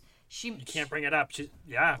interviews. You can't bring it up.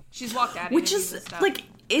 She's walked out. Which is, like,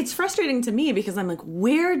 it's frustrating to me because I'm like,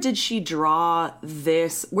 where did she draw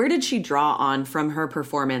on from her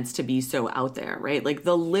performance to be so out there, right? Like,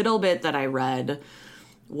 the little bit that I read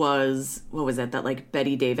was, what was it, that, like,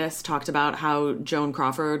 Betty Davis talked about how Joan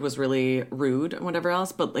Crawford was really rude and whatever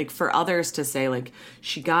else, but, like, for others to say, like,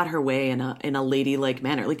 she got her way in a ladylike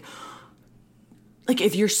manner. Like,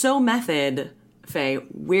 if you're so method, Faye,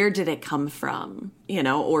 where did it come from? You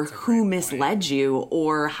know, or who misled you,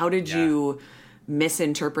 or how did you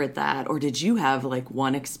misinterpret that? Or did you have like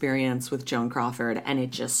one experience with Joan Crawford and it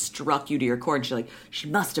just struck you to your core and you're like, she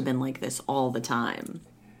must have been like this all the time?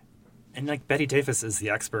 And like Betty Davis is the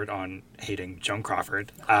expert on hating Joan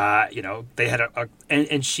Crawford. You know, they had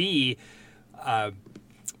and she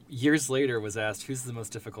years later was asked who's the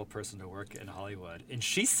most difficult person to work in Hollywood, and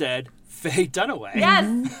she said Faye Dunaway.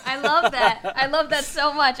 Yes, I love that. I love that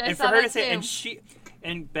so much. I And saw for her that to say, too.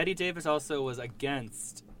 and Betty Davis also was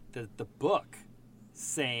against the book,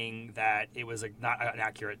 saying that it was not an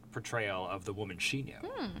accurate portrayal of the woman she knew.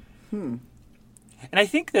 And I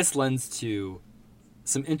think this lends to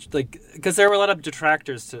some because there were a lot of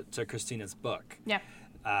detractors to Christina's book. Yeah.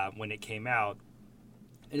 When it came out,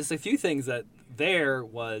 and just a few things that there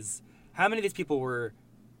was how many of these people were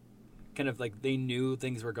kind of like they knew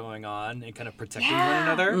things were going on and kind of protecting one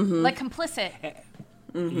another, Like complicit.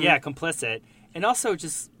 yeah, complicit, and also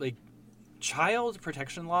just like child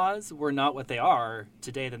protection laws were not what they are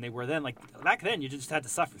today than they were then. Like back then, you just had to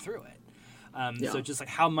suffer through it. So just like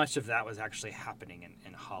how much of that was actually happening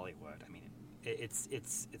in Hollywood. I mean,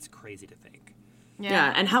 it's crazy to think.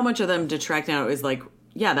 Yeah, and how much of them detract now is like,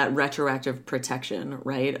 yeah, that retroactive protection,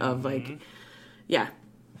 right? Of like,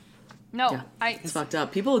 No, it's fucked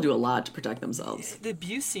up. People do a lot to protect themselves. The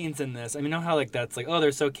abuse scenes in this, I mean, know how like that's like, oh,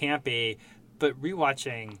 they're so campy, but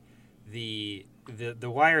rewatching the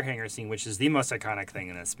wire hanger scene, which is the most iconic thing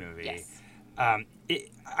in this movie, I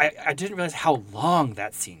didn't realize how long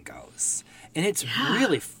that scene goes, and it's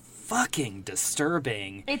really fucking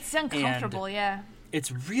disturbing. It's uncomfortable, yeah.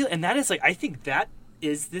 It's real, and that is like, I think that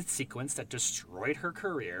is the sequence that destroyed her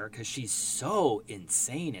career because she's so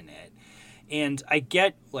insane in it. And I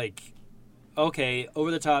get like, okay, over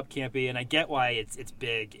the top, campy, and I get why it's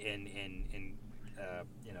big in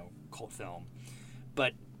you know, cult film,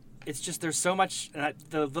 but it's just there's so much.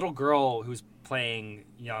 The little girl who's playing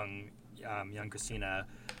young Christina,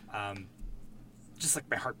 just like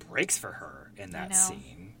my heart breaks for her in that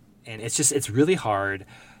scene, and it's really hard.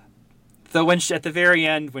 Though when at the very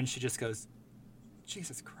end when she just goes,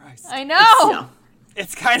 Jesus Christ, I know.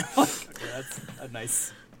 It's kind of like, okay, that's a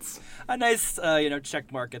nice you know,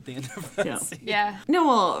 check mark at the end of that scene. Yeah. No,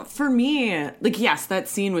 well, for me, like, yes, that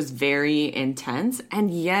scene was very intense,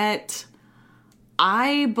 and yet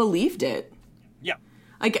I believed it. Yeah.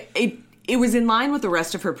 Like, it was in line with the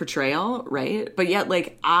rest of her portrayal, right? But yet,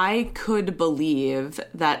 like, I could believe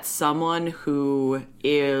that someone who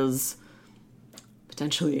is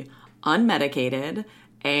potentially unmedicated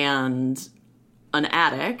and an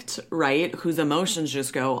addict, right, whose emotions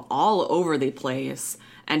just go all over the place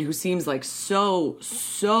and who seems like so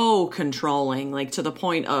controlling, like to the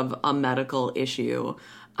point of a medical issue.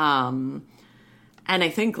 And I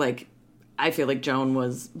think, like, I feel like Joan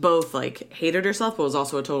was both, like, hated herself, but was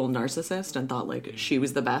also a total narcissist and thought, like, she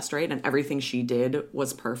was the best, right? And everything she did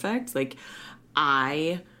was perfect. Like,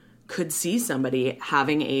 I could see somebody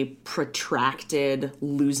having a protracted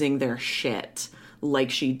losing their shit like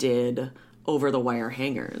she did over the wire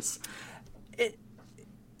hangers.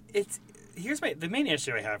 The main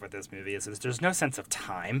issue I have with this movie is there's no sense of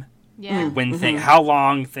time. Yeah. When how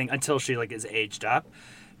long until she like is aged up.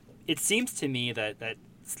 It seems to me that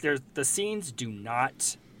the scenes do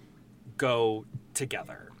not go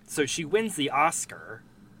together. So she wins the Oscar,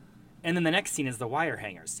 and then the next scene is the wire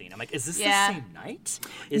hanger scene. I'm like, is this the same night?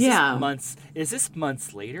 Is this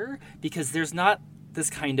months later? Because there's not this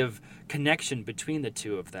kind of connection between the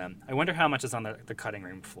two of them. I wonder how much is on the cutting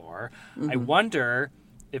room floor. I wonder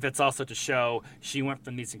if it's also to show she went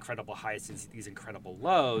from these incredible highs to these incredible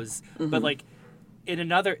lows. But like in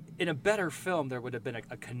a better film, there would have been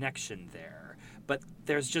a connection there. But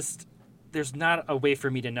there's not a way for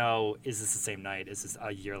me to know, is this the same night? Is this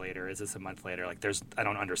a year later? Is this a month later? Like I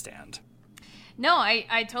don't understand. No,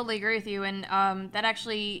 I totally agree with you. And that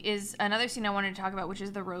actually is another scene I wanted to talk about, which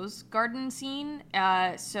is the rose garden scene.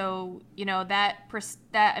 So, you know, that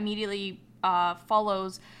immediately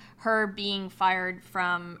follows her being fired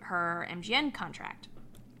from her MGM contract.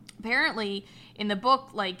 Apparently, in the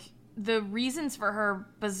book, like, the reasons for her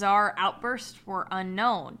bizarre outbursts were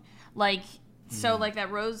unknown. Like, so, like,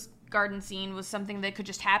 that rose garden scene was something that could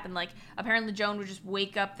just happen. Like, apparently Joan would just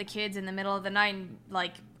wake up the kids in the middle of the night and,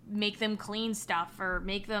 like, make them clean stuff or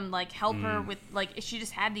make them, like, help her with, like, she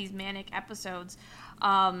just had these manic episodes.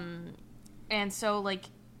 And so, like,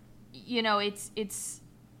 you know, it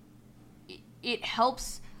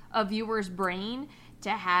helps a viewer's brain to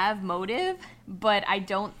have motive, but I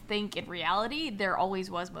don't think in reality there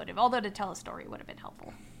always was motive. Although to tell a story would have been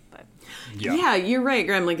helpful. But Yeah, you're right,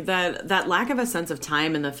 Graham. Like that lack of a sense of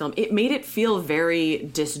time in the film, it made it feel very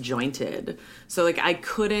disjointed. So like I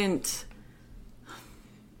couldn't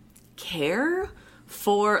care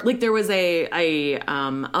for, like, there was a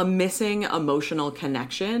missing emotional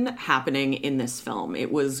connection happening in this film.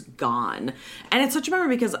 It was gone. And it's such a bummer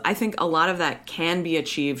because I think a lot of that can be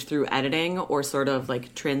achieved through editing or sort of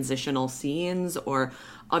like transitional scenes or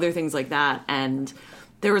other things like that. And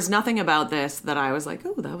there was nothing about this that I was like,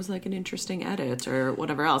 oh, that was like an interesting edit or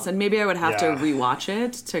whatever else. And maybe I would have to rewatch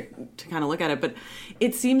it to kind of look at it. But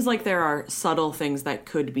it seems like there are subtle things that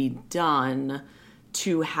could be done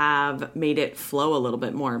to have made it flow a little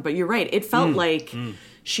bit more. But you're right. It felt like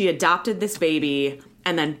she adopted this baby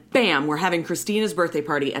and then bam, we're having Christina's birthday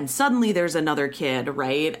party and suddenly there's another kid,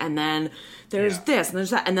 right? And then there's this and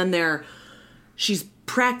there's that. And then she's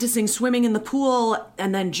practicing swimming in the pool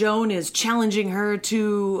and then Joan is challenging her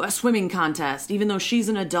to a swimming contest even though she's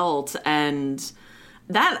an adult. And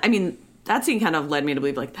that scene kind of led me to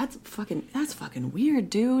believe like that's fucking weird,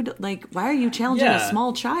 dude. Like, why are you challenging a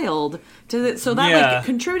small child to so that like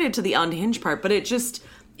contributed to the unhinged part, but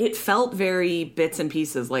it felt very bits and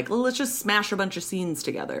pieces, like, well, let's just smash a bunch of scenes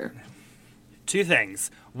together. Two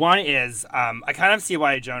things. One is, I kind of see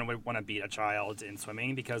why Joan would want to beat a child in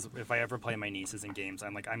swimming, because if I ever play my nieces in games,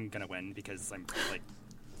 I'm going to win because I'm, like,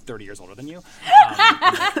 30 years older than you.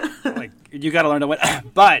 Like, you got to learn to win.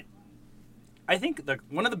 But I think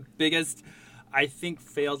one of the biggest,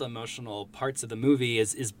 failed emotional parts of the movie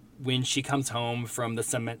is when she comes home from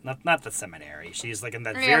the not the seminary. She's, like, in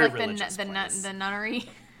that very like religious place. the nunnery.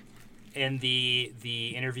 And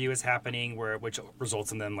the interview is happening, which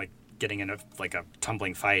results in them, like, getting in a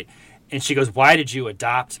tumbling fight, and she goes, "Why did you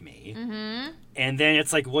adopt me?" Mm-hmm. And then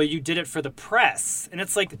it's like, "Well, you did it for the press," and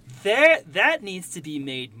it's like that needs to be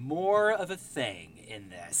made more of a thing in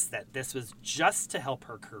this. That this was just to help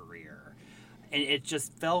her career, and it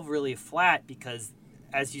just fell really flat because,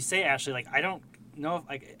 as you say, Ashley, like I don't know, if,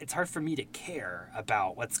 like it's hard for me to care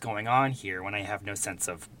about what's going on here when I have no sense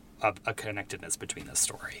of a connectedness between this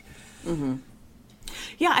story. Mm-hmm.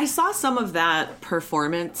 Yeah, I saw some of that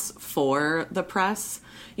performance for the press,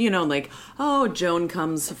 like, oh, Joan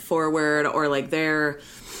comes forward, or like they're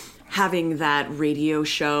having that radio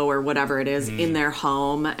show or whatever it is in their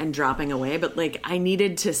home and dropping away. But like, I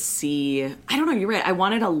needed to see, I don't know, you're right. I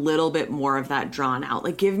wanted a little bit more of that drawn out.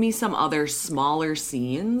 Like, give me some other smaller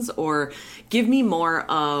scenes, or give me more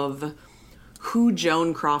of who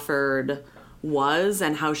Joan Crawford was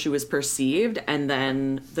and how she was perceived, and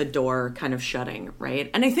then the door kind of shutting,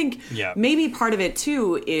 right? And I think maybe part of it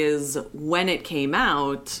too is when it came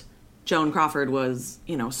out, Joan Crawford was,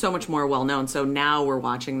 so much more well known. So now we're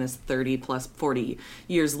watching this 30 plus 40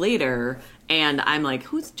 years later, and I'm like,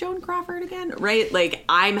 who's Joan Crawford again? Right? Like,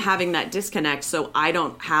 I'm having that disconnect, so I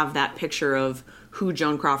don't have that picture of who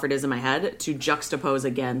Joan Crawford is in my head to juxtapose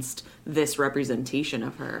against this representation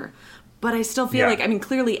of her. But I still feel like,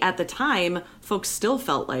 clearly at the time, folks still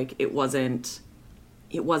felt like it wasn't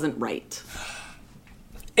right.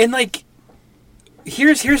 And like,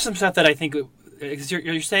 here's some stuff that I think,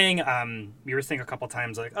 you're saying, you were saying a couple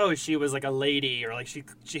times, like, oh, she was like a lady, or like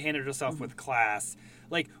she handled herself with class.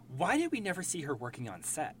 Like, why did we never see her working on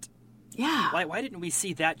set? Yeah. Why didn't we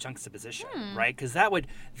see that juxtaposition, right? Because that would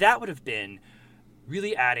have been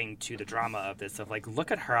really adding to the drama of this, of like,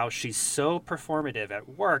 look at how she's so performative at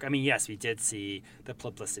work. I mean, yes, we did see the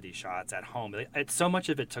publicity shots at home. So much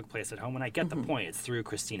of it took place at home, and I get the point. It's through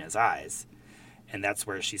Christina's eyes, and that's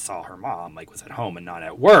where she saw her mom, like, was at home and not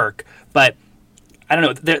at work. But I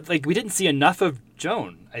don't know, like, we didn't see enough of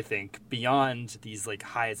Joan, I think, beyond these like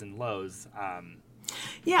highs and lows.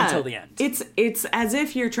 Until the end. It's as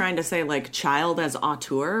if you're trying to say like child as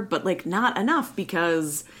auteur, but like not enough,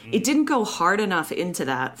 because it didn't go hard enough into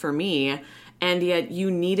that for me. And yet you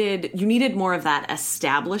needed more of that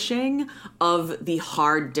establishing of the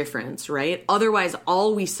hard difference, right? Otherwise,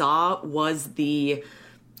 all we saw was the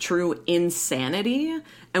true insanity,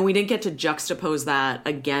 and we didn't get to juxtapose that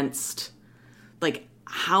against like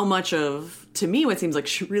how much of, to me, what seems like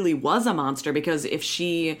she really was a monster, because it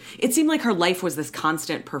seemed like her life was this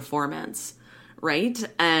constant performance, right?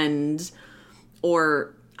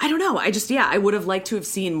 Or I don't know. I would have liked to have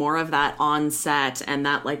seen more of that on set, and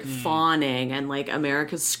that like fawning, and like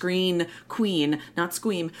America's screen queen, not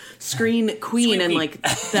scream queen, and like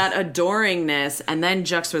that adoringness, and then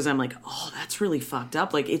juxtapose. I'm like, oh, that's really fucked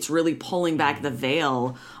up. Like, it's really pulling back the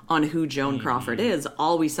veil on who Joan Crawford is.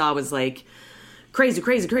 All we saw was like crazy.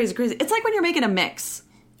 It's like when you're making a mix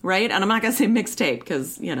right? And I'm not going to say mixtape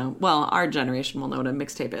because, well, our generation will know what a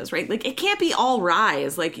mixtape is, right? Like, it can't be all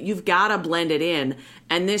Rise. Like, you've got to blend it in.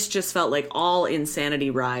 And this just felt like all insanity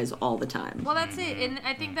Rise all the time. Well, that's it. And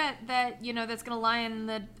I think that that's going to lie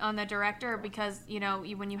on the director because,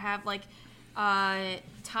 when you have, like,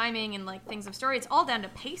 timing and, like, things of story, it's all down to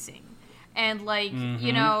pacing. And, like,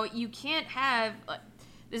 you can't have...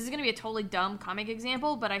 this is going to be a totally dumb comic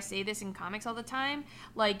example, but I say this in comics all the time.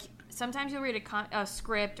 Like, sometimes you'll read a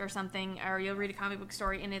script or something, or you'll read a comic book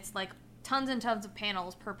story, and it's, like, tons and tons of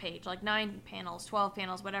panels per page, like 9 panels, 12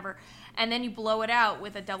 panels, whatever. And then you blow it out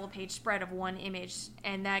with a double-page spread of one image,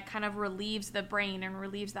 and that kind of relieves the brain and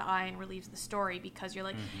relieves the eye and relieves the story because you're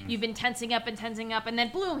like, you've been tensing up, and then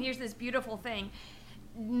boom, here's this beautiful thing.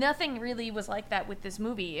 Nothing really was like that with this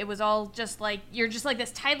movie. It was all just like, you're just like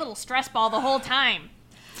this tight little stress ball the whole time.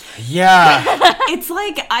 Yeah. It's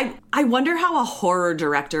like, I wonder how a horror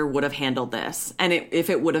director would have handled this and if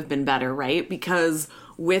it would have been better, right? Because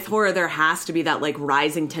with horror, there has to be that like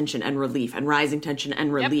rising tension and relief and rising tension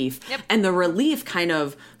and relief. Yep. And the relief kind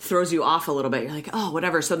of throws you off a little bit. You're like, oh,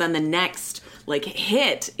 whatever. So then the next like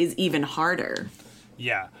hit is even harder.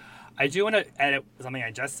 Yeah. I do want to edit something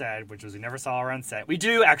I just said, which was we never saw her on set. We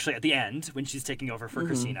do actually at the end when she's taking over for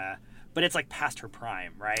Christina. But it's like past her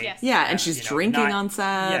prime, right? Yes. Yeah, and she's drinking on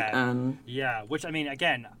set. Yeah, which, I mean,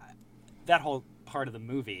 again, that whole part of the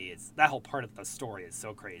movie that whole part of the story is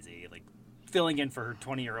so crazy. Like, filling in for her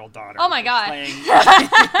 20-year-old daughter. Oh my God.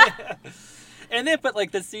 And then, but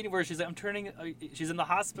like the scene where she's like, she's in the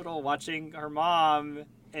hospital watching her mom,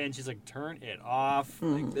 and she's like, turn it off.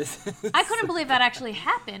 Like, this. I couldn't believe that actually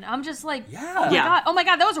happened. I'm just like, yeah. Oh my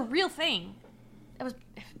God, that was a real thing. That was...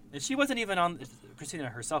 And she wasn't even on... Christina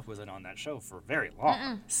herself wasn't on that show for very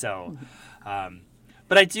long. So,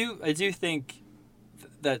 but I do think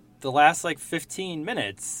that the last like 15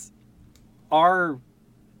 minutes are,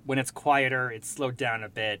 when it's quieter, it's slowed down a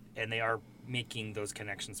bit, and they are making those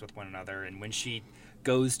connections with one another. And when she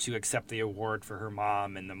goes to accept the award for her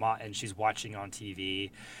mom and she's watching on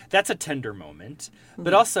TV, that's a tender moment.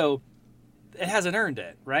 But also, it hasn't earned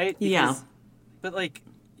it, right? Because, but like,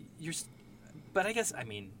 but I guess, I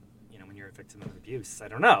mean, when you're a victim of abuse, I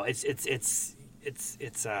don't know. I just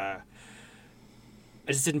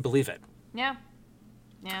didn't believe it. Yeah.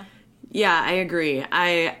 Yeah, I agree.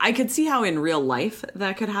 I could see how in real life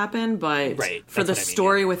that could happen, but for the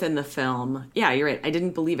story within the film, yeah, you're right. I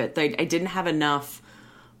didn't believe it. I didn't have enough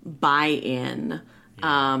buy-in.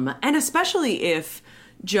 Yeah. And especially if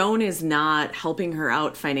Joan is not helping her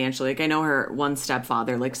out financially. Like, I know her one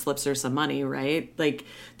stepfather, like, slips her some money, right? Like,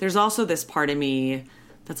 there's also this part of me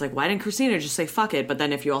that's like, why didn't Christina just say fuck it? But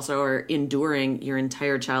then if you also are enduring your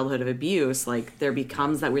entire childhood of abuse, like, there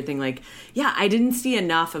becomes that weird thing, like, yeah, I didn't see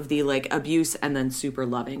enough of the, like, abuse and then super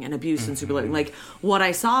loving and abuse and super loving. Like, what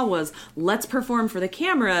I saw was, let's perform for the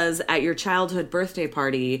cameras at your childhood birthday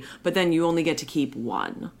party, but then you only get to keep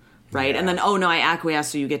one. Right? Yeah. And then, oh no, I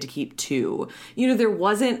acquiesce, so you get to keep 2. There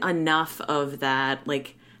wasn't enough of that,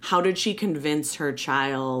 like, how did she convince her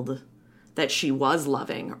child that she was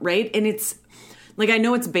loving, right? And it's, like, I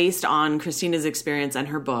know it's based on Christina's experience and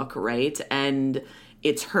her book, right? And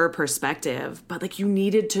it's her perspective, but, like, you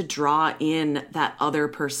needed to draw in that other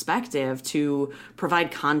perspective to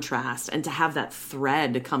provide contrast and to have that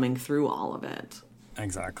thread coming through all of it.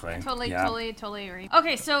 Exactly. Totally agree.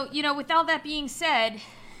 Okay, so, with all that being said,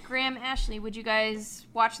 Graham, Ashley, would you guys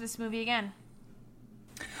watch this movie again?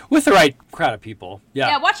 With the right crowd of people, yeah.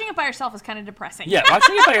 Yeah, watching it by yourself is kind of depressing. Yeah,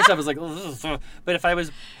 watching it by yourself is like, ugh. But if I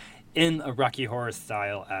was in a Rocky Horror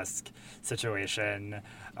Style-esque situation,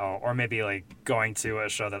 or maybe like going to a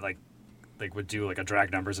show that like would do like a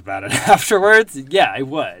drag numbers about it afterwards, yeah, I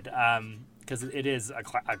would, because it is a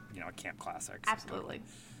camp classic. So absolutely. Totally.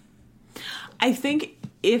 I think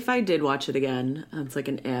if I did watch it again, it's like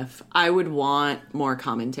an if, I would want more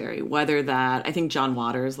commentary. Whether that, I think John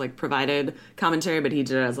Waters like provided commentary, but he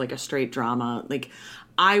did it as like a straight drama. Like,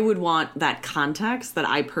 I would want that context that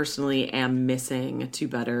I personally am missing to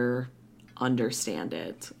better understand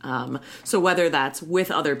it. So whether that's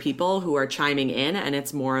with other people who are chiming in and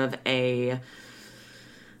it's more of a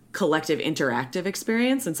collective interactive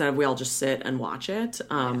experience instead of we all just sit and watch it,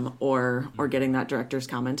 or getting that director's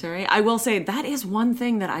commentary. I will say that is one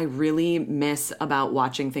thing that I really miss about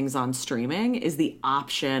watching things on streaming is the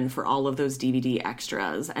option for all of those DVD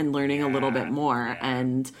extras and learning a little bit more. Yeah.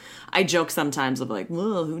 And I joke sometimes of like,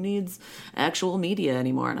 well, who needs actual media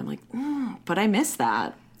anymore? And I'm like, but I miss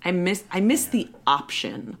that. I miss the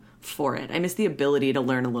option for it. I miss the ability to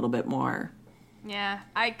learn a little bit more. Yeah,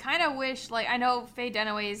 I kind of wish, like, I know Faye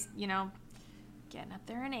Dunaway's, getting up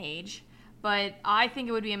there in age, But I think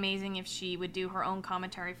it would be amazing if she would do her own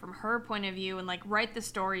commentary from her point of view and like write the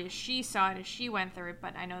story as she saw it, as she went through it.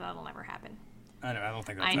 But I know that'll never happen. I don't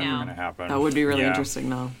think that's I ever know. going to happen. That would be really Yeah. interesting,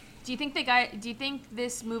 though. Do you think Do you think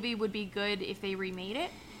this movie would be good if they remade it?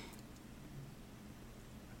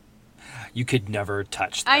 You could never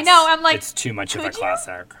touch this. I know, I'm like, it's too much of a could you?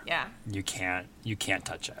 classic. Yeah. You can't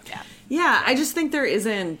touch it. Yeah. Yeah, I just think there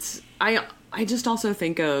isn't. I just also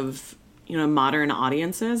think of, modern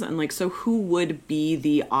audiences and like, so who would be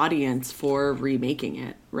the audience for remaking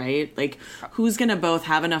it, right? Like, who's gonna both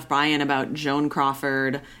have enough buy-in about Joan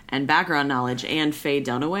Crawford and background knowledge and Faye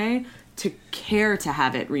Dunaway to care to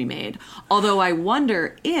have it remade? Although I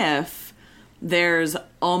wonder if there's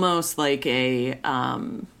almost like a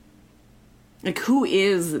like, who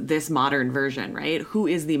is this modern version, right? Who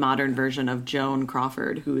is the modern version of Joan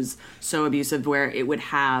Crawford who's so abusive where it would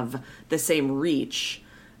have the same reach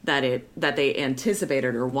that they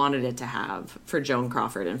anticipated or wanted it to have for Joan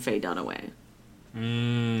Crawford and Faye Dunaway?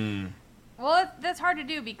 Well, that's hard to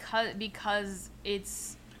do because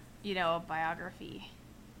it's, a biography.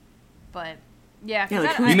 But yeah, 'cause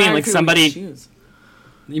like, I- You mean like who would somebody- choose?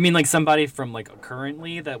 You mean like somebody from like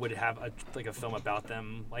currently that would have a film about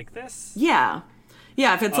them like this? Yeah.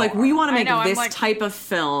 Yeah, if it's like, we want to I make know, I'm this like- type of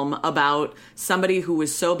film about somebody who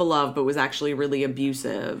was so beloved but was actually really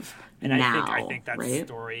abusive And now, I think that right?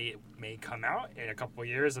 story may come out in a couple of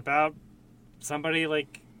years about somebody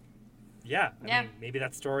like, I mean, maybe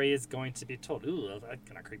that story is going to be told. Ooh, that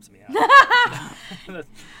kind of creeps me out. But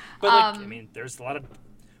like, I mean, there's a lot of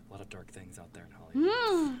dark things out there in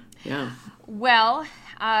Hollywood. Yeah. Well,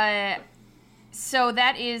 so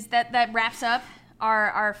that wraps up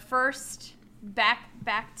our first back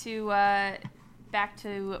to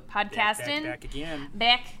podcasting. Back again.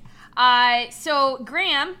 So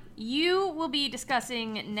Graham, you will be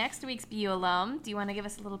discussing next week's BU alum. Do you want to give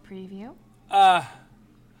us a little preview?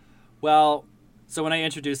 Well, so when I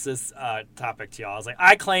introduced this topic to y'all, I was like,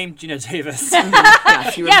 I claim Gina Davis.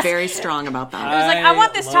 Yes, you were Yes. very strong about that. I was like, I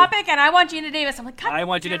want this love- topic, and I want Gina Davis. I'm like, God I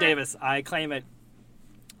want Gina damn it. Davis. I claim it.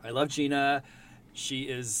 I love Gina. She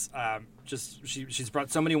is she's brought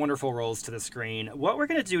so many wonderful roles to the screen. What we're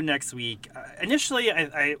going to do next week, initially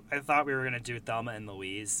I thought we were going to do Thelma and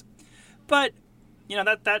Louise. But,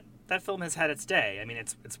 that film has had its day. I mean,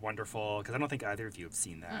 it's wonderful, because I don't think either of you have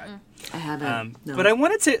seen that. I haven't. No. But I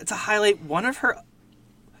wanted to highlight one of her,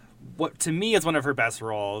 what to me is one of her best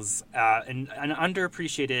roles, and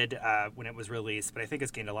underappreciated when it was released, but I think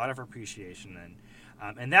it's gained a lot of appreciation.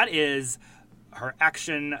 And that is her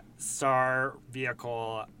action star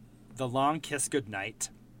vehicle, The Long Kiss Goodnight.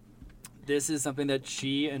 This is something that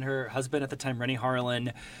she and her husband at the time, Rennie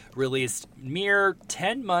Harlan, released mere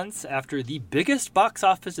 10 months after the biggest box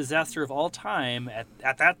office disaster of all time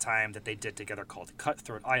at that time that they did together, called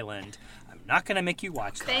Cutthroat Island. I'm not going to make you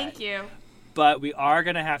watch that. Thank you. But we are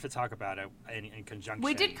going to have to talk about it in conjunction.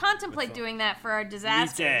 We did contemplate with the- doing that for our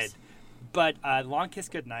disasters. We did. But Long Kiss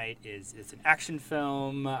Goodnight is an action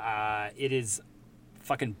film. It is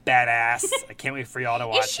fucking badass. I can't wait for y'all to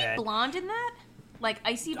watch Is she it. blonde in that? Like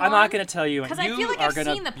icy blonde? I'm not going to tell you. Because I feel like I've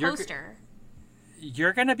seen the poster.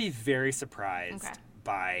 You're going to be very surprised Okay.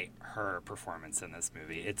 by her performance in this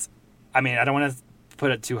movie. I don't want to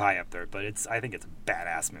put it too high up there, but I think it's a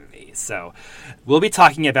badass movie. So we'll be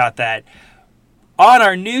talking about that on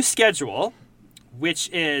our new schedule, which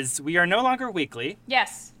is, we are no longer weekly,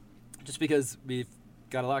 Yes. just because we've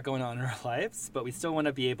got a lot going on in our lives, but we still want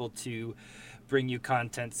to be able to bring you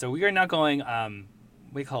content. So we are now going,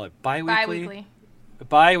 we call it bi-weekly. Bi-weekly.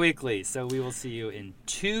 Bi-weekly. So we will see you in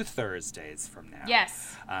 2 Thursdays from now.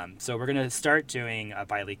 Yes. So we're going to start doing a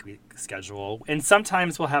bi-weekly schedule, and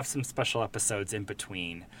sometimes we'll have some special episodes in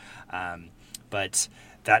between. But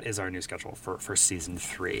that is our new schedule for season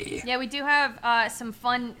 3. Yeah, we do have some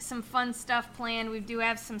fun stuff planned. We do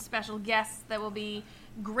have some special guests that will be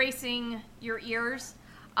gracing your ears.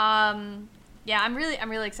 Yeah, I'm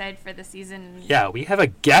really excited for this season. Yeah, we have a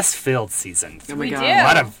guest-filled season 3. Oh my We God. do. A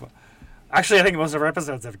lot of. Actually, I think most of our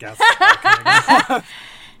episodes have guests.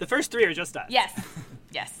 The first 3 are just us. Yes.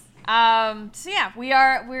 Yes. So yeah,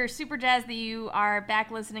 we're super jazzed that you are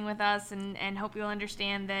back listening with us, and hope you'll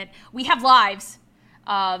understand that we have lives.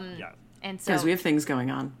 Yeah. And so Because we have things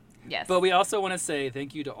going on. yes. But we also want to say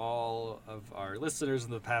thank you to all of our listeners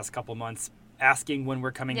in the past couple months asking when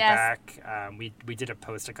we're coming Yes. back. We did a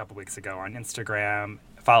post a couple weeks ago on Instagram.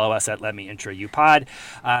 Follow us at Let Me Intro You Pod.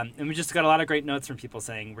 And we just got a lot of great notes from people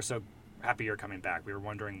saying we're so happy you're coming back. We were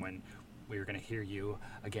wondering when we were going to hear you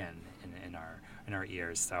again in our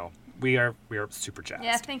ears. So we are super jazzed.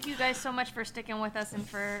 Yeah, thank you guys so much for sticking with us and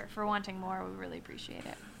for wanting more. We really appreciate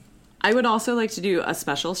it. I would also like to do a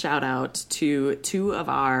special shout out to 2 of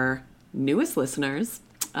our newest listeners,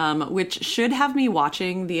 which should have me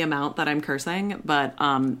watching the amount that I'm cursing, but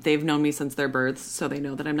they've known me since their births, so they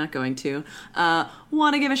know that I'm not going to.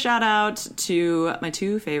 Want to give a shout out to my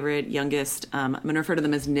 2 favorite youngest, I'm going to refer to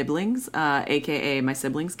them as nibblings, aka my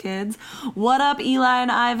siblings' kids. What up, Eli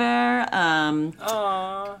and Ivor?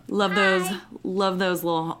 Love those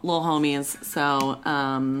little homies.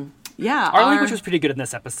 So, yeah. Our language was pretty good in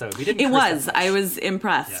this episode. We didn't. It curse was. that much. I was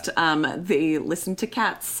impressed. Yeah. They listened to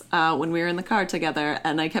Cats when we were in the car together,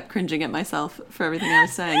 and I kept cringing at myself for everything I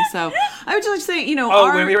was saying. So I would just like to say,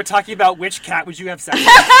 when we were talking about which cat would you have sex with?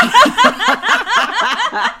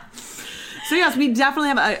 So yes, we definitely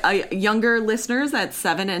have a younger listeners at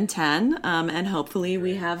 7 and 10, and hopefully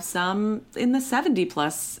we have some in the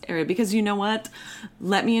 70-plus area, because you know what?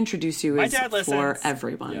 Let Me Introduce You My is dad listens. for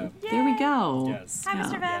everyone. Yeah. There we go. Yes. Hi,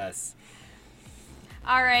 Mr. Beth. Yes.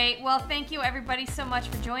 All right. Well, thank you everybody so much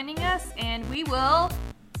for joining us, and we will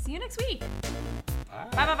see you next week.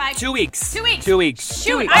 Bye. 2 weeks. 2 weeks. 2 weeks.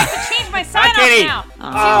 Shoot, weeks. I have to change my sign off Katie. now.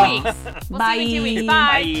 2 weeks. We'll see you in 2 weeks.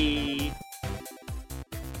 Bye. Bye.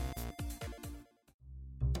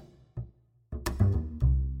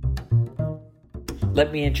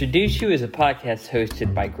 Let Me Introduce You is a podcast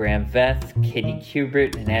hosted by Graham Veth, Katie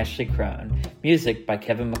Kubert, and Ashley Crone. Music by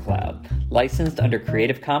Kevin MacLeod. Licensed under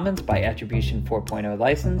Creative Commons by Attribution 4.0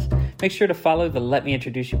 license. Make sure to follow the Let Me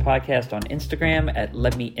Introduce You podcast on Instagram at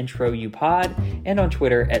LetMeIntroYouPod and on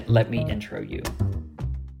Twitter at LetMeIntroYou.